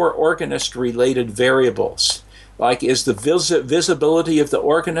the 4 organist-related variables? Like, is the visibility of the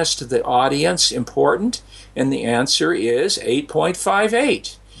organist to the audience important? And the answer is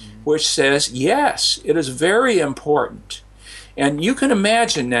 8.58. Which says, yes, it is very important. And you can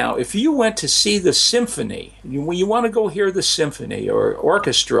imagine now, if you went to see the symphony, you want to go hear the symphony or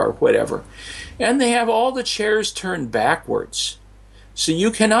orchestra or whatever, and they have all the chairs turned backwards. So you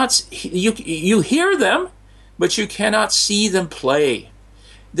cannot, you hear them, but you cannot see them play.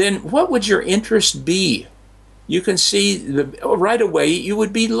 Then what would your interest be? You can see right away you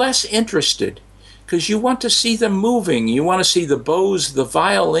would be less interested, because you want to see them moving. You want to see the bows, the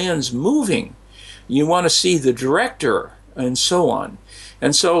violins moving. You want to see the director, and so on.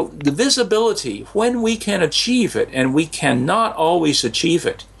 And so the visibility, when we can achieve it, and we cannot always achieve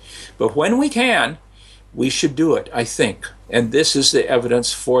it, but when we can, we should do it, I think. And this is the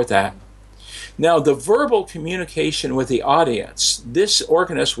evidence for that. Now, the verbal communication with the audience, this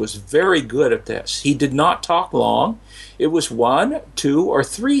organist was very good at this. He did not talk long. It was 1, 2, or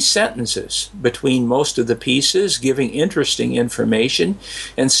 3 sentences between most of the pieces, giving interesting information.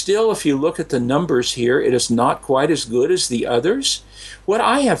 And still, if you look at the numbers here, it is not quite as good as the others. What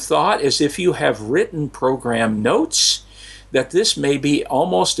I have thought is, if you have written program notes, that this may be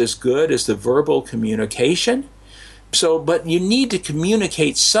almost as good as the verbal communication. But you need to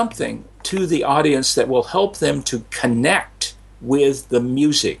communicate something to the audience that will help them to connect with the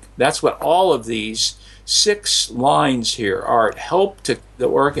music. That's what all of these 6 lines here are. Help to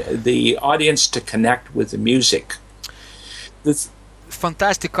the audience to connect with the music.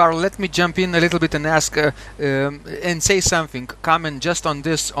 Fantastic, Carl. Let me jump in a little bit and ask and say something. Comment just on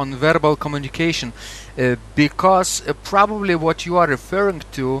this, on verbal communication, because probably what you are referring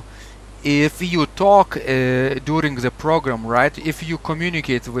to, if you talk during the program, right? If you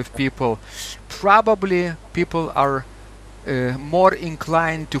communicate with people, probably people are more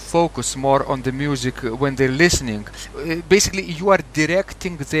inclined to focus more on the music when they're listening. Basically, you are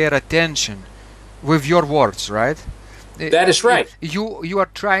directing their attention with your words, right? That is right. You are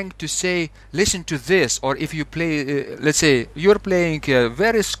trying to say, listen to this, or if you play, let's say you're playing a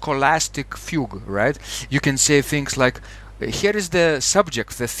very scholastic fugue, right? You can say things like, here is the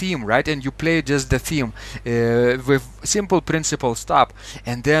subject, the theme, right? And you play just the theme with simple principle stop.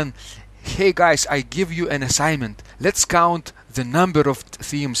 And then, hey guys, I give you an assignment. Let's count the number of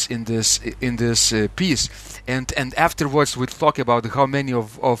themes in this piece. And afterwards we'll talk about how many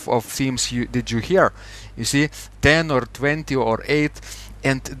of themes did you hear. You see, 10 or 20 or 8.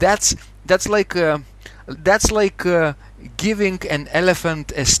 And that's like giving an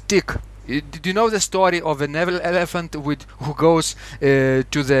elephant a stick. Do you know the story of an elephant who goes to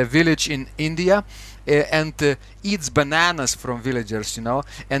the village in India, and eats bananas from villagers,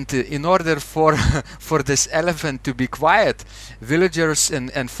 and in order for for this elephant to be quiet, villagers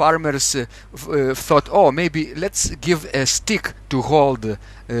and farmers thought, oh, maybe let's give a stick to hold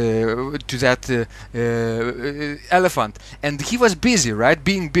to that elephant. And he was busy, right?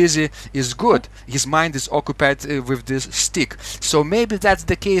 Being busy is good. His mind is occupied with this stick. So maybe that's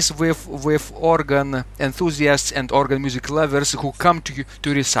the case with organ enthusiasts and organ music lovers who come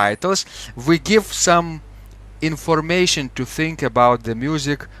to recitals. We give some information to think about the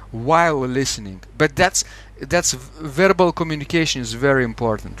music while listening. But that's verbal communication is very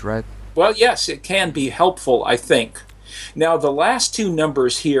important, right? Well, yes, it can be helpful, I think. Now, the last two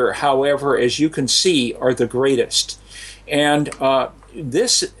numbers here, however, as you can see, are the greatest. And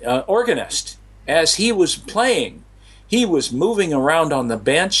this organist, as he was playing, he was moving around on the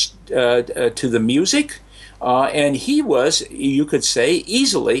bench to the music, and he was, you could say,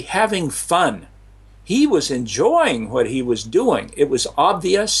 easily having fun. He was enjoying what he was doing. It was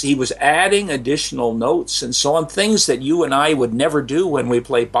obvious. He was adding additional notes and so on, things that you and I would never do when we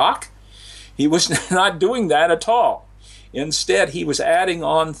play Bach. He was not doing that at all. Instead, he was adding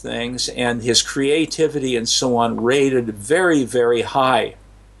on things, and his creativity and so on rated very, very high.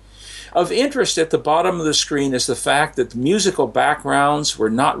 Of interest at the bottom of the screen is the fact that the musical backgrounds were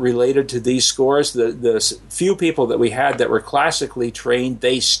not related to these scores. The few people that we had that were classically trained,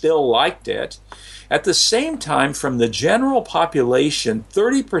 they still liked it. At the same time, from the general population,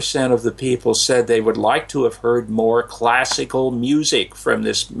 30% of the people said they would like to have heard more classical music from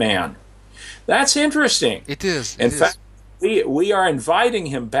this man. That's interesting. It is. In fact, we are inviting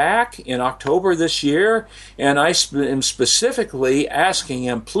him back in October this year, and I am specifically asking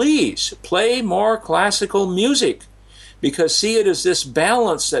him, please play more classical music, because see, it is this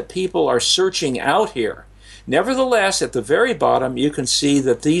balance that people are searching out here. Nevertheless, at the very bottom, you can see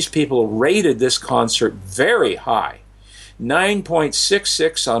that these people rated this concert very high.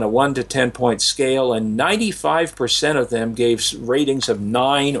 9.66 on a 1 to 10 point scale, and 95% of them gave ratings of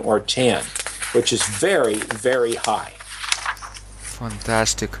 9 or 10, which is very, very high.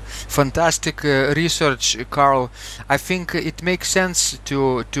 Fantastic research, Carl. I think it makes sense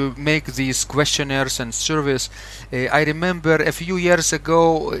to make these questionnaires and surveys. I remember a few years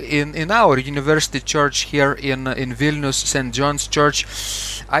ago in our university church here in Vilnius, St. John's Church,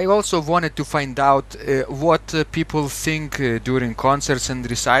 I also wanted to find out what people think during concerts and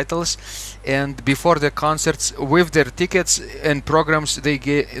recitals. And before the concerts, with their tickets and programs, they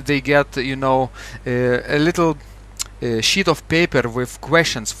get a little sheet of paper with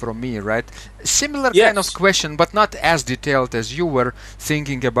questions from me, right? Similar Yes. kind of question, but not as detailed as you were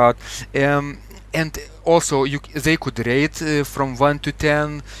thinking about. And also, they could rate from 1 to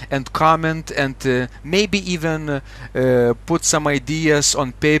 10 and comment, and maybe even put some ideas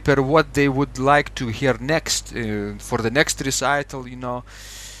on paper what they would like to hear next for the next recital,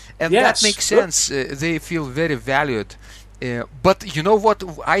 And Yes. that makes sense. They feel very valued. But you know what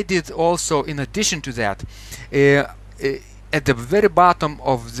I did also in addition to that? At the very bottom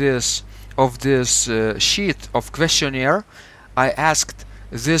of this sheet of questionnaire, I asked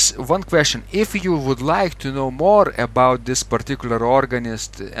this one question: if you would like to know more about this particular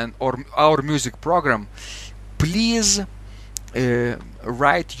organist or our music program, please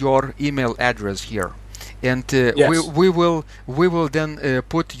write your email address here. And Yes. we will then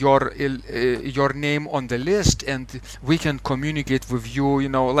put your name on the list, and we can communicate with you,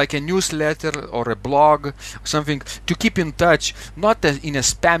 like a newsletter or a blog, something to keep in touch, not in a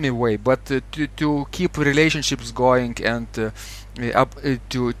spammy way, but to keep relationships going and to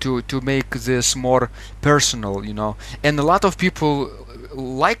make this more personal, And a lot of people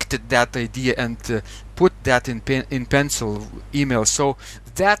liked that idea and put that in pencil email. So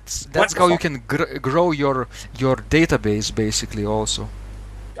that's how you can grow your database basically also.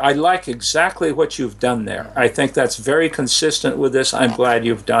 I like exactly what you've done there. I think that's very consistent with this. I'm glad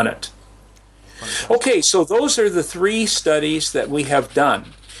you've done it. Okay, so those are the 3 studies that we have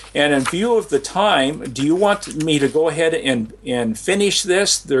done. And in view of the time, do you want me to go ahead and finish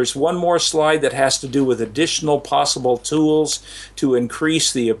this? There's one more slide that has to do with additional possible tools to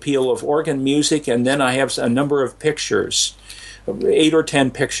increase the appeal of organ music, and then I have a number of pictures, 8 or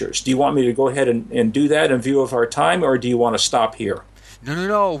 10 pictures. Do you want me to go ahead and do that in view of our time, or do you want to stop here?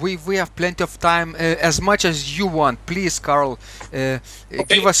 No. We have plenty of time, as much as you want. Please, Carl,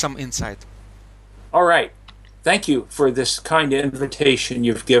 give us some insight. All right. Thank you for this kind invitation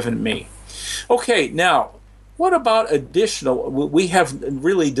you've given me. Okay, now, what about additional? We have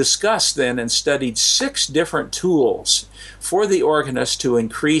really discussed then and studied 6 different tools for the organist to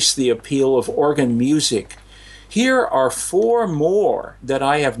increase the appeal of organ music. Here are 4 more that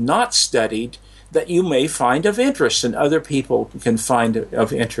I have not studied that you may find of interest and other people can find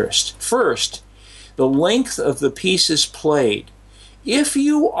of interest. First, the length of the pieces played. If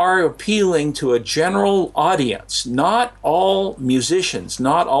you are appealing to a general audience, not all musicians,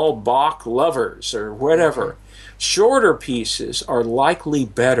 not all Bach lovers or whatever, shorter pieces are likely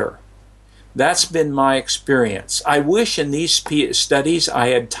better. That's been my experience. I wish in these studies I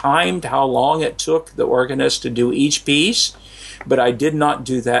had timed how long it took the organist to do each piece, but I did not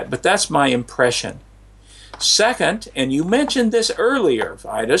do that. But that's my impression. Second, and you mentioned this earlier,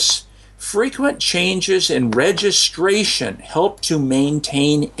 Vitus, frequent changes in registration help to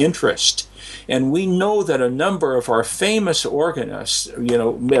maintain interest. And we know that a number of our famous organists,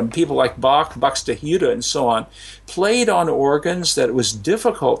 people like Bach, Buxtehude, and so on, played on organs that it was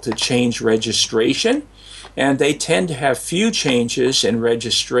difficult to change registration, and they tend to have few changes in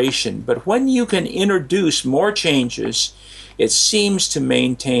registration. But when you can introduce more changes, it seems to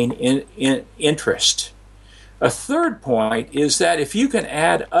maintain interest. A third point is that if you can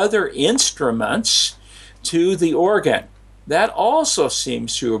add other instruments to the organ, that also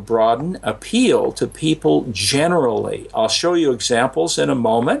seems to broaden appeal to people generally. I'll show you examples in a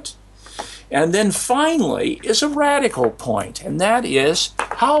moment. And then finally is a radical point, and that is,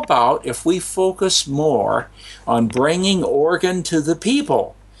 how about if we focus more on bringing organ to the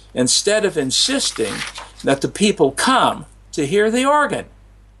people instead of insisting that the people come to hear the organ?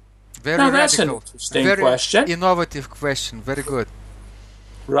 Very now, radical. That's an interesting question. Innovative question. Very good.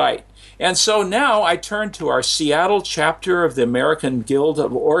 Right. And so now I turn to our Seattle chapter of the American Guild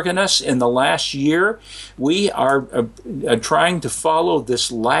of Organists. In the last year, we are trying to follow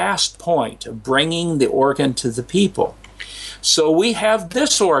this last point of bringing the organ to the people. So we have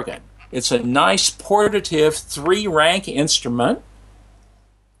this organ. It's a nice portative 3-rank instrument.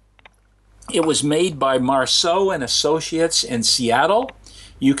 It was made by Marceau and Associates in Seattle.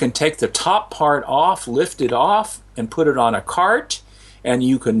 You can take the top part off, lift it off, and put it on a cart, and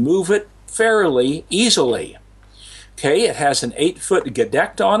you can move it fairly easily. Okay, it has an 8-foot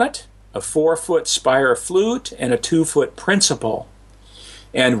gedeckt on it, a 4-foot spire flute, and a 2-foot principal.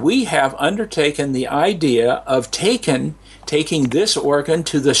 And we have undertaken the idea of taking this organ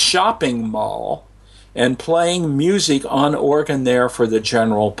to the shopping mall and playing music on organ there for the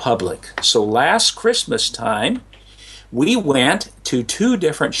general public. So last Christmas time, we went to 2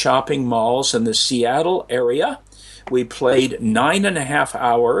 different shopping malls in the Seattle area. We played 9.5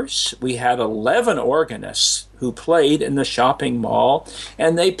 hours. We had 11 organists who played in the shopping mall,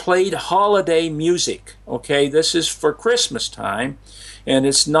 and they played holiday music. Okay, this is for Christmas time, and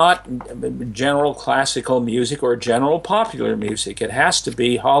it's not general classical music or general popular music. It has to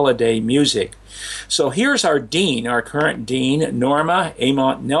be holiday music. So here's our dean, our current dean, Norma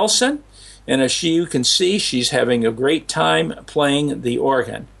Amont Nelson, and as you can see, she's having a great time playing the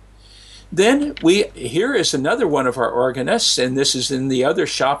organ. Then here is another one of our organists, and this is in the other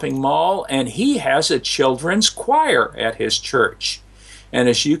shopping mall, and he has a children's choir at his church. And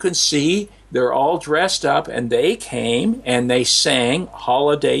as you can see, they're all dressed up, and they came and they sang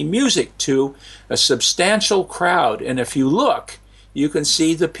holiday music to a substantial crowd. And if you look, you can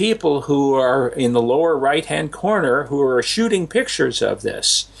see the people who are in the lower right-hand corner who are shooting pictures of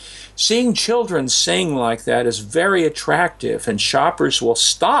this. Seeing children sing like that is very attractive, and shoppers will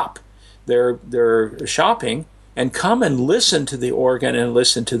stop their shopping and come and listen to the organ and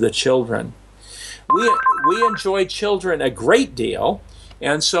listen to the children. We enjoy children a great deal,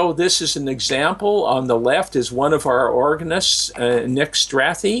 and so this is an example. On the left is one of our organists, Nick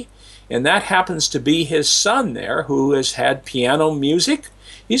Strathy, and that happens to be his son there, who has had piano music.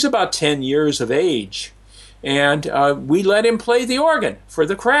 He's about 10 years of age, and we let him play the organ for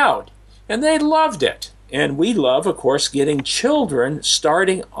the crowd, and they loved it. And we love, of course, getting children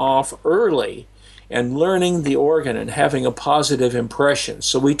starting off early and learning the organ and having a positive impression.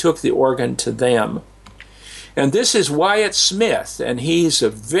 So we took the organ to them. And this is Wyatt Smith, and he's a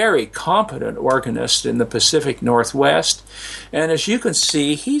very competent organist in the Pacific Northwest. And as you can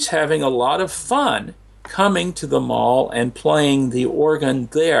see, he's having a lot of fun coming to the mall and playing the organ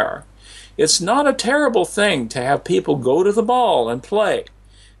there. It's not a terrible thing to have people go to the mall and play.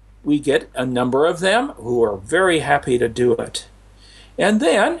 We get a number of them who are very happy to do it. And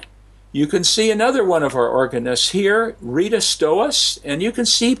then you can see another one of our organists here, Rita Stoas, and you can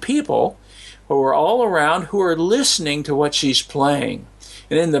see people who are all around who are listening to what she's playing.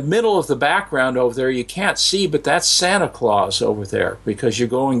 And in the middle of the background over there, you can't see, but that's Santa Claus over there, because you're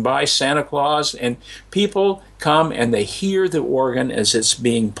going by Santa Claus, and people come and they hear the organ as it's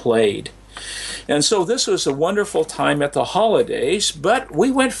being played. And so this was a wonderful time at the holidays, but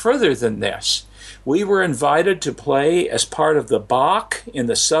we went further than this. We were invited to play as part of the Bach in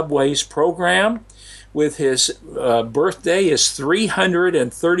the Subways program with his birthday, his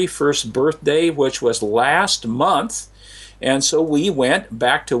 331st birthday, which was last month. And so we went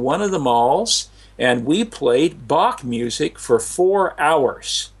back to one of the malls and we played Bach music for 4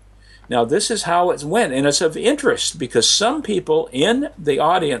 hours. Now, this is how it went, and it's of interest because some people in the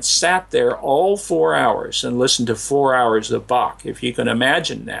audience sat there all 4 hours and listened to 4 hours of Bach, if you can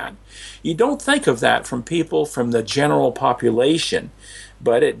imagine that. You don't think of that from people from the general population,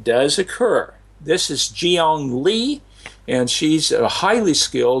 but it does occur. This is Jiang Li, and she's a highly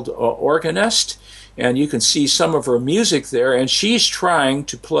skilled organist, and you can see some of her music there, and she's trying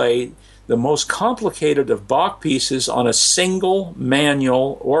to play the most complicated of Bach pieces on a single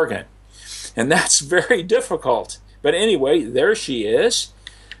manual organ. And that's very difficult. But anyway, there she is.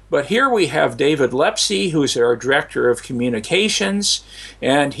 But here we have David Lepsy, who's our Director of Communications,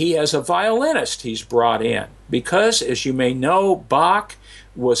 and he has a violinist he's brought in. Because, as you may know, Bach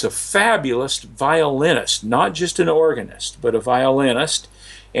was a fabulous violinist, not just an organist, but a violinist.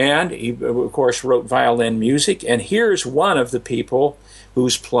 And he, of course, wrote violin music. And here's one of the people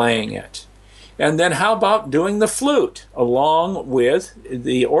who's playing it. And then how about doing the flute along with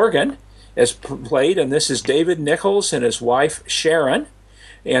the organ as played? And this is David Nichols and his wife Sharon.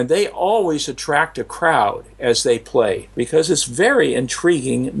 And they always attract a crowd as they play because it's very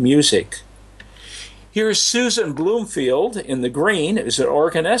intriguing music. Here's Susan Bloomfield in the green, is an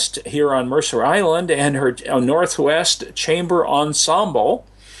organist here on Mercer Island, and her Northwest Chamber Ensemble.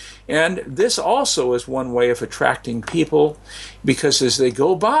 And this also is one way of attracting people because as they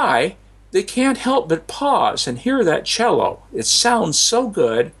go by, they can't help but pause and hear that cello. It sounds so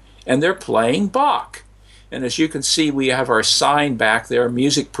good, and they're playing Bach. And as you can see, we have our sign back there,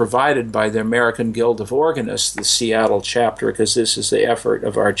 music provided by the American Guild of Organists, the Seattle chapter, because this is the effort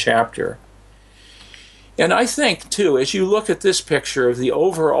of our chapter. And I think, too, as you look at this picture of the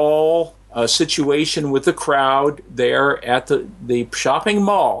overall situation with the crowd there at the shopping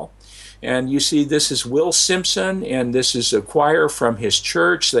mall, and you see this is Will Simpson, and this is a choir from his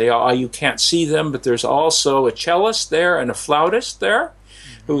church. You can't see them, but there's also a cellist there and a flautist there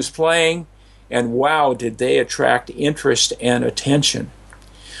who's playing. And wow, did they attract interest and attention.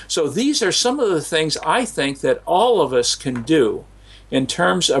 So these are some of the things I think that all of us can do in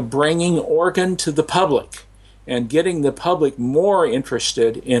terms of bringing organ to the public and getting the public more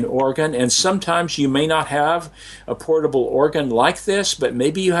interested in organ. And sometimes you may not have a portable organ like this, but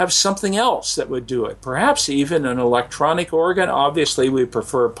maybe you have something else that would do it. Perhaps even an electronic organ. Obviously, we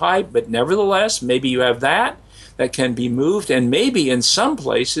prefer pipe, but nevertheless, maybe you have that can be moved, and maybe in some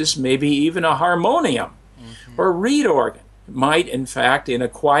places, maybe even a harmonium or reed organ might, in fact, in a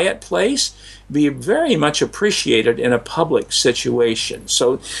quiet place, be very much appreciated in a public situation.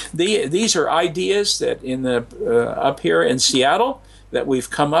 So these are ideas that up here in Seattle that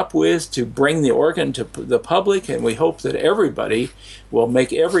we've come up with to bring the organ to the public, and we hope that everybody will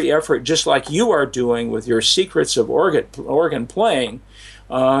make every effort, just like you are doing with your Secrets of Organ Playing,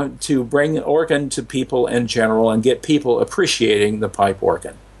 to bring organ to people in general and get people appreciating the pipe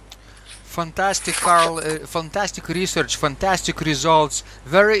organ. Fantastic, Carl. Fantastic research, fantastic results.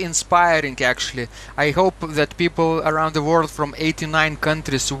 Very inspiring, actually. I hope that people around the world from 89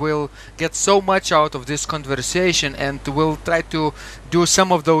 countries will get so much out of this conversation and will try to do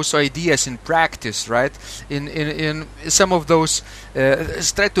some of those ideas in practice, right? In some of those,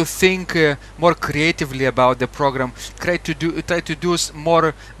 try to think more creatively about the program. Try to do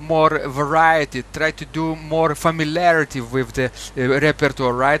more variety. Try to do more familiarity with the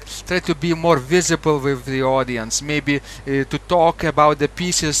repertoire, right? Try to be more visible with the audience, maybe to talk about the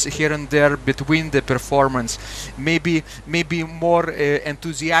pieces here and there between the performance, maybe more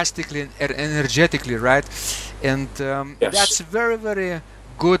enthusiastically and energetically, right? And yes. That's very, very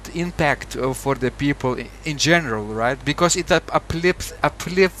good impact for the people in general, right? Because it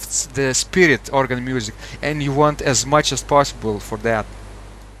uplifts the spirit organ music, and you want as much as possible for that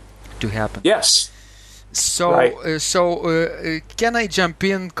to happen. Yes. So, right. Can I jump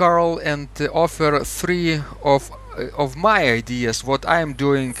in, Carl, and offer three of my ideas, what I am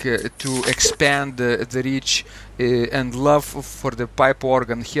doing to expand the reach and love for the pipe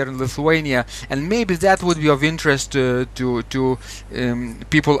organ here in Lithuania, and maybe that would be of interest to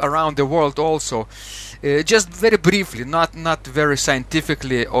people around the world also. Just very briefly, not very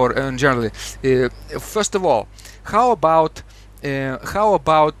scientifically or generally. First of all, how about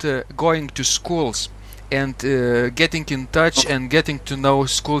going to schools and getting in touch and getting to know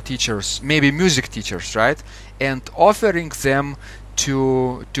school teachers, maybe music teachers, right? And offering them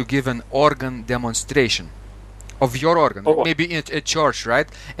to give an organ demonstration. of your organ, Oh, maybe in a church, right?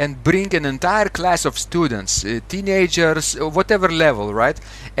 And bring an entire class of students, teenagers, whatever level, right?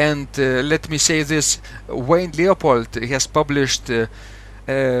 And let me say this, Wayne Leopold has published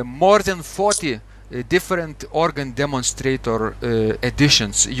more than 40 different organ demonstrator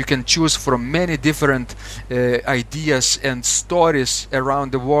editions. You can choose from many different ideas and stories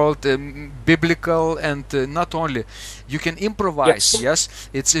around the world, biblical and not only. You can improvise, yes.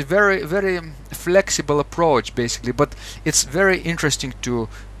 It's a very, very flexible approach, basically, but it's very interesting to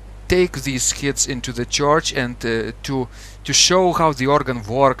take these kids into the church and to show how the organ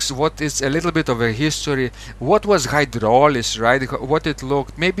works, what is a little bit of a history, what was hydrolysis, right, what it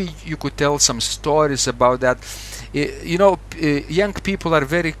looked. Maybe you could tell some stories about that. Young people are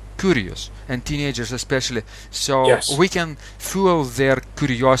very curious, and teenagers especially, so we can fuel their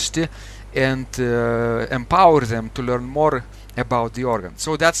curiosity and empower them to learn more about the organ.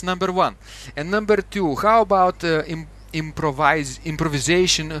 So that's number one. And number two, how about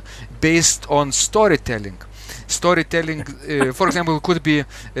improvisation based on storytelling? Storytelling, for example, could be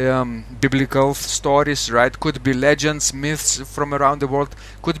biblical stories, right? Could be legends, myths from around the world.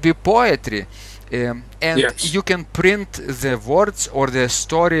 Could be poetry, and you can print the words or the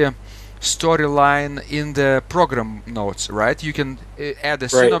storyline in the program notes, right? You can add a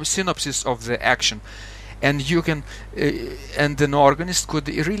synopsis of the action, and you can and an organist could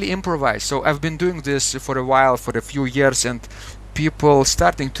really improvise. So I've been doing this for a while, for a few years, and people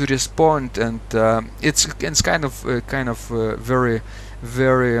starting to respond, and it's kind of very,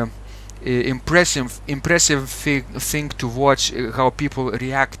 very impressive thing to watch, how people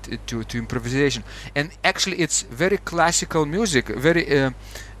react to improvisation. And actually it's very classical music, very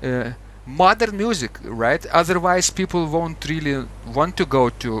modern music, right? Otherwise people won't really want to go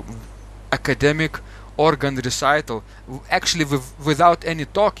to academic organ recital actually without any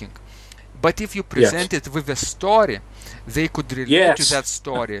talking. But if you present it with a story, they could relate to that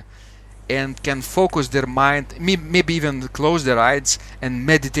story and can focus their mind, maybe even close their eyes and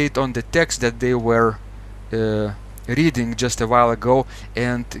meditate on the text that they were reading just a while ago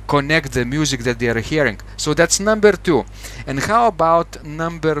and connect the music that they are hearing. So that's number two. And how about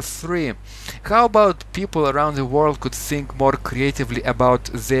number three? How about people around the world could think more creatively about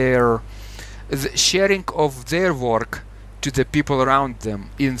the sharing of their work to the people around them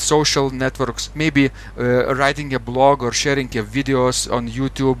in social networks, maybe writing a blog or sharing videos on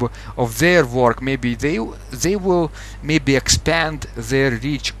YouTube of their work. Maybe they will maybe expand their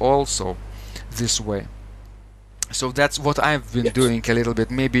reach also this way. So that's what I've been doing a little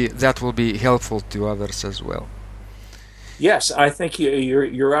bit. Maybe that will be helpful to others as well. Yes, I think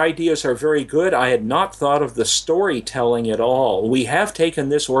your ideas are very good. I had not thought of the storytelling at all. We have taken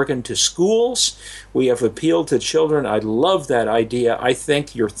this organ to schools. We have appealed to children. I love that idea. I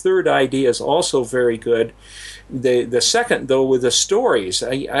think your third idea is also very good. The second, though, with the stories,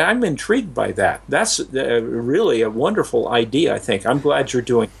 I'm intrigued by that. That's really a wonderful idea, I think. I'm glad you're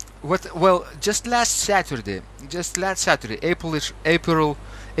doing it. Well, just last Saturday,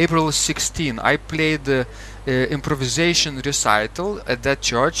 April 16, I played the improvisation recital at that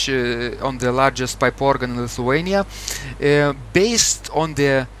church on the largest pipe organ in Lithuania, based on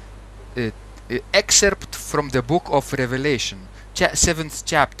the excerpt from the book of Revelation, 7th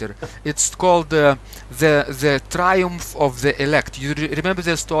chapter. It's called the Triumph of the Elect. You remember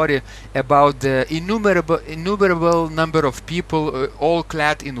the story about the innumerable number of people all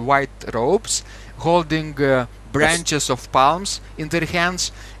clad in white robes, holding branches of palms in their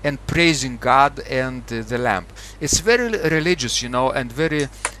hands and praising God and the Lamb. It's very religious, and very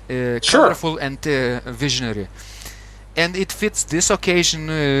colorful and visionary. And it fits this occasion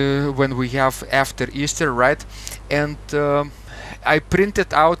when we have after Easter, right? And I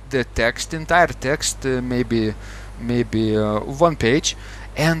printed out the text, entire text, maybe one page,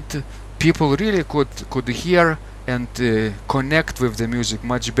 and people really could hear and connect with the music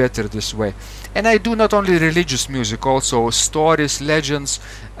much better this way. And I do not only religious music, also stories, legends.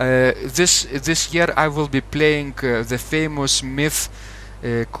 This year I will be playing the famous myth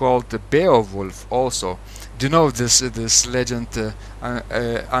called Beowulf also. Do you know this legend,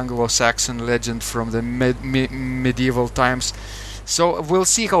 Anglo-Saxon legend from the medieval times? So we'll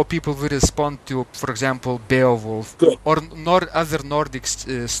see how people will respond to, for example, Beowulf or other Nordic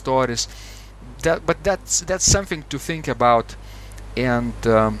stories. But that's something to think about, and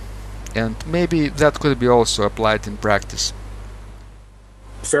maybe that could be also applied in practice.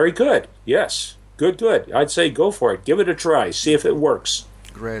 Very good. Yes. Good. I'd say go for it. Give it a try. See if it works.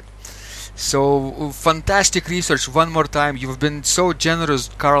 Great. So fantastic research. One more time, you've been so generous,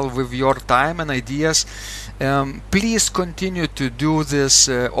 Carl, with your time and ideas. Please continue to do this.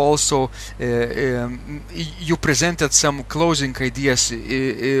 You presented some closing ideas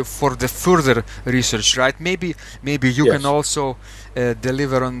for the further research, right? Maybe you Yes. can also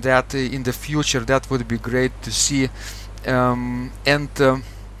deliver on that in the future. That would be great to see. And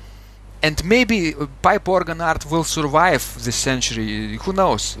maybe pipe organ art will survive this century. Who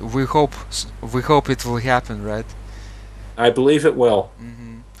knows? We hope it will happen, right? I believe it will.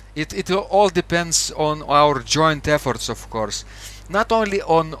 It all depends on our joint efforts, of course. Not only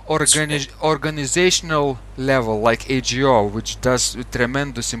on organizational level, like AGO, which does a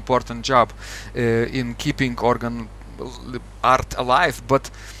tremendous important job in keeping organ art alive, but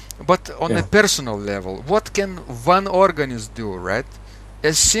on a personal level. What can one organist do, right?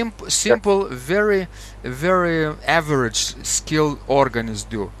 A simple, very, very average skilled organist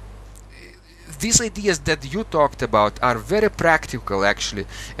do. These ideas that you talked about are very practical, actually,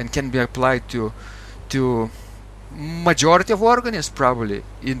 and can be applied to majority of organists probably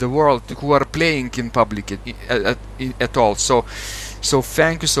in the world who are playing in public at all. So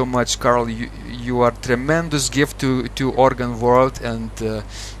thank you so much, Carl. You are tremendous gift to organ world, and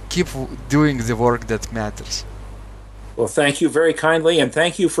keep doing the work that matters. Well, thank you very kindly, and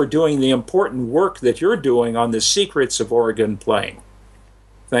thank you for doing the important work that you're doing on the secrets of organ playing.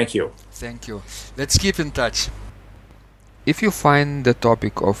 Thank you. Thank you. Let's keep in touch. If you find the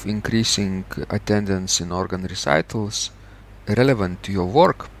topic of increasing attendance in organ recitals relevant to your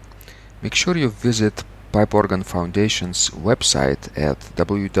work, make sure you visit Pipe Organ Foundation's website at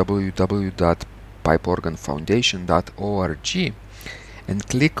www.pipeorganfoundation.org and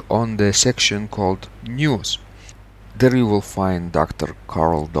click on the section called News. There you will find Dr.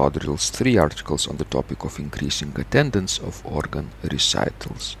 Carl Dodrill's 3 articles on the topic of increasing attendance of organ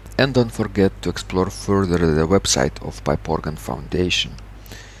recitals. And don't forget to explore further the website of Pipe Organ Foundation.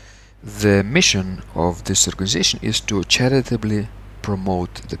 The mission of this organization is to charitably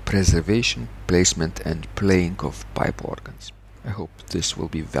promote the preservation, placement and playing of pipe organs. I hope this will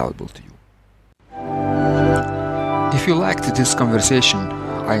be valuable to you. If you liked this conversation,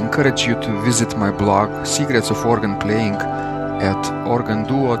 I encourage you to visit my blog Secrets of Organ Playing at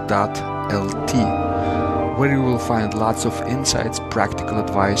organduo.lt, where you will find lots of insights, practical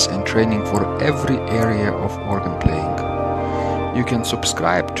advice and training for every area of organ playing. You can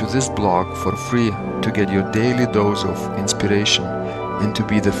subscribe to this blog for free to get your daily dose of inspiration and to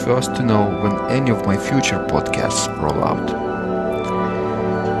be the first to know when any of my future podcasts roll out.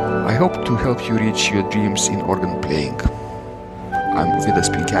 I hope to help you reach your dreams in organ playing. I'm Vidas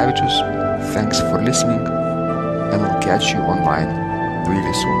Pinkevičius. Thanks for listening, and I'll catch you online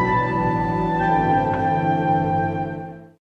really soon.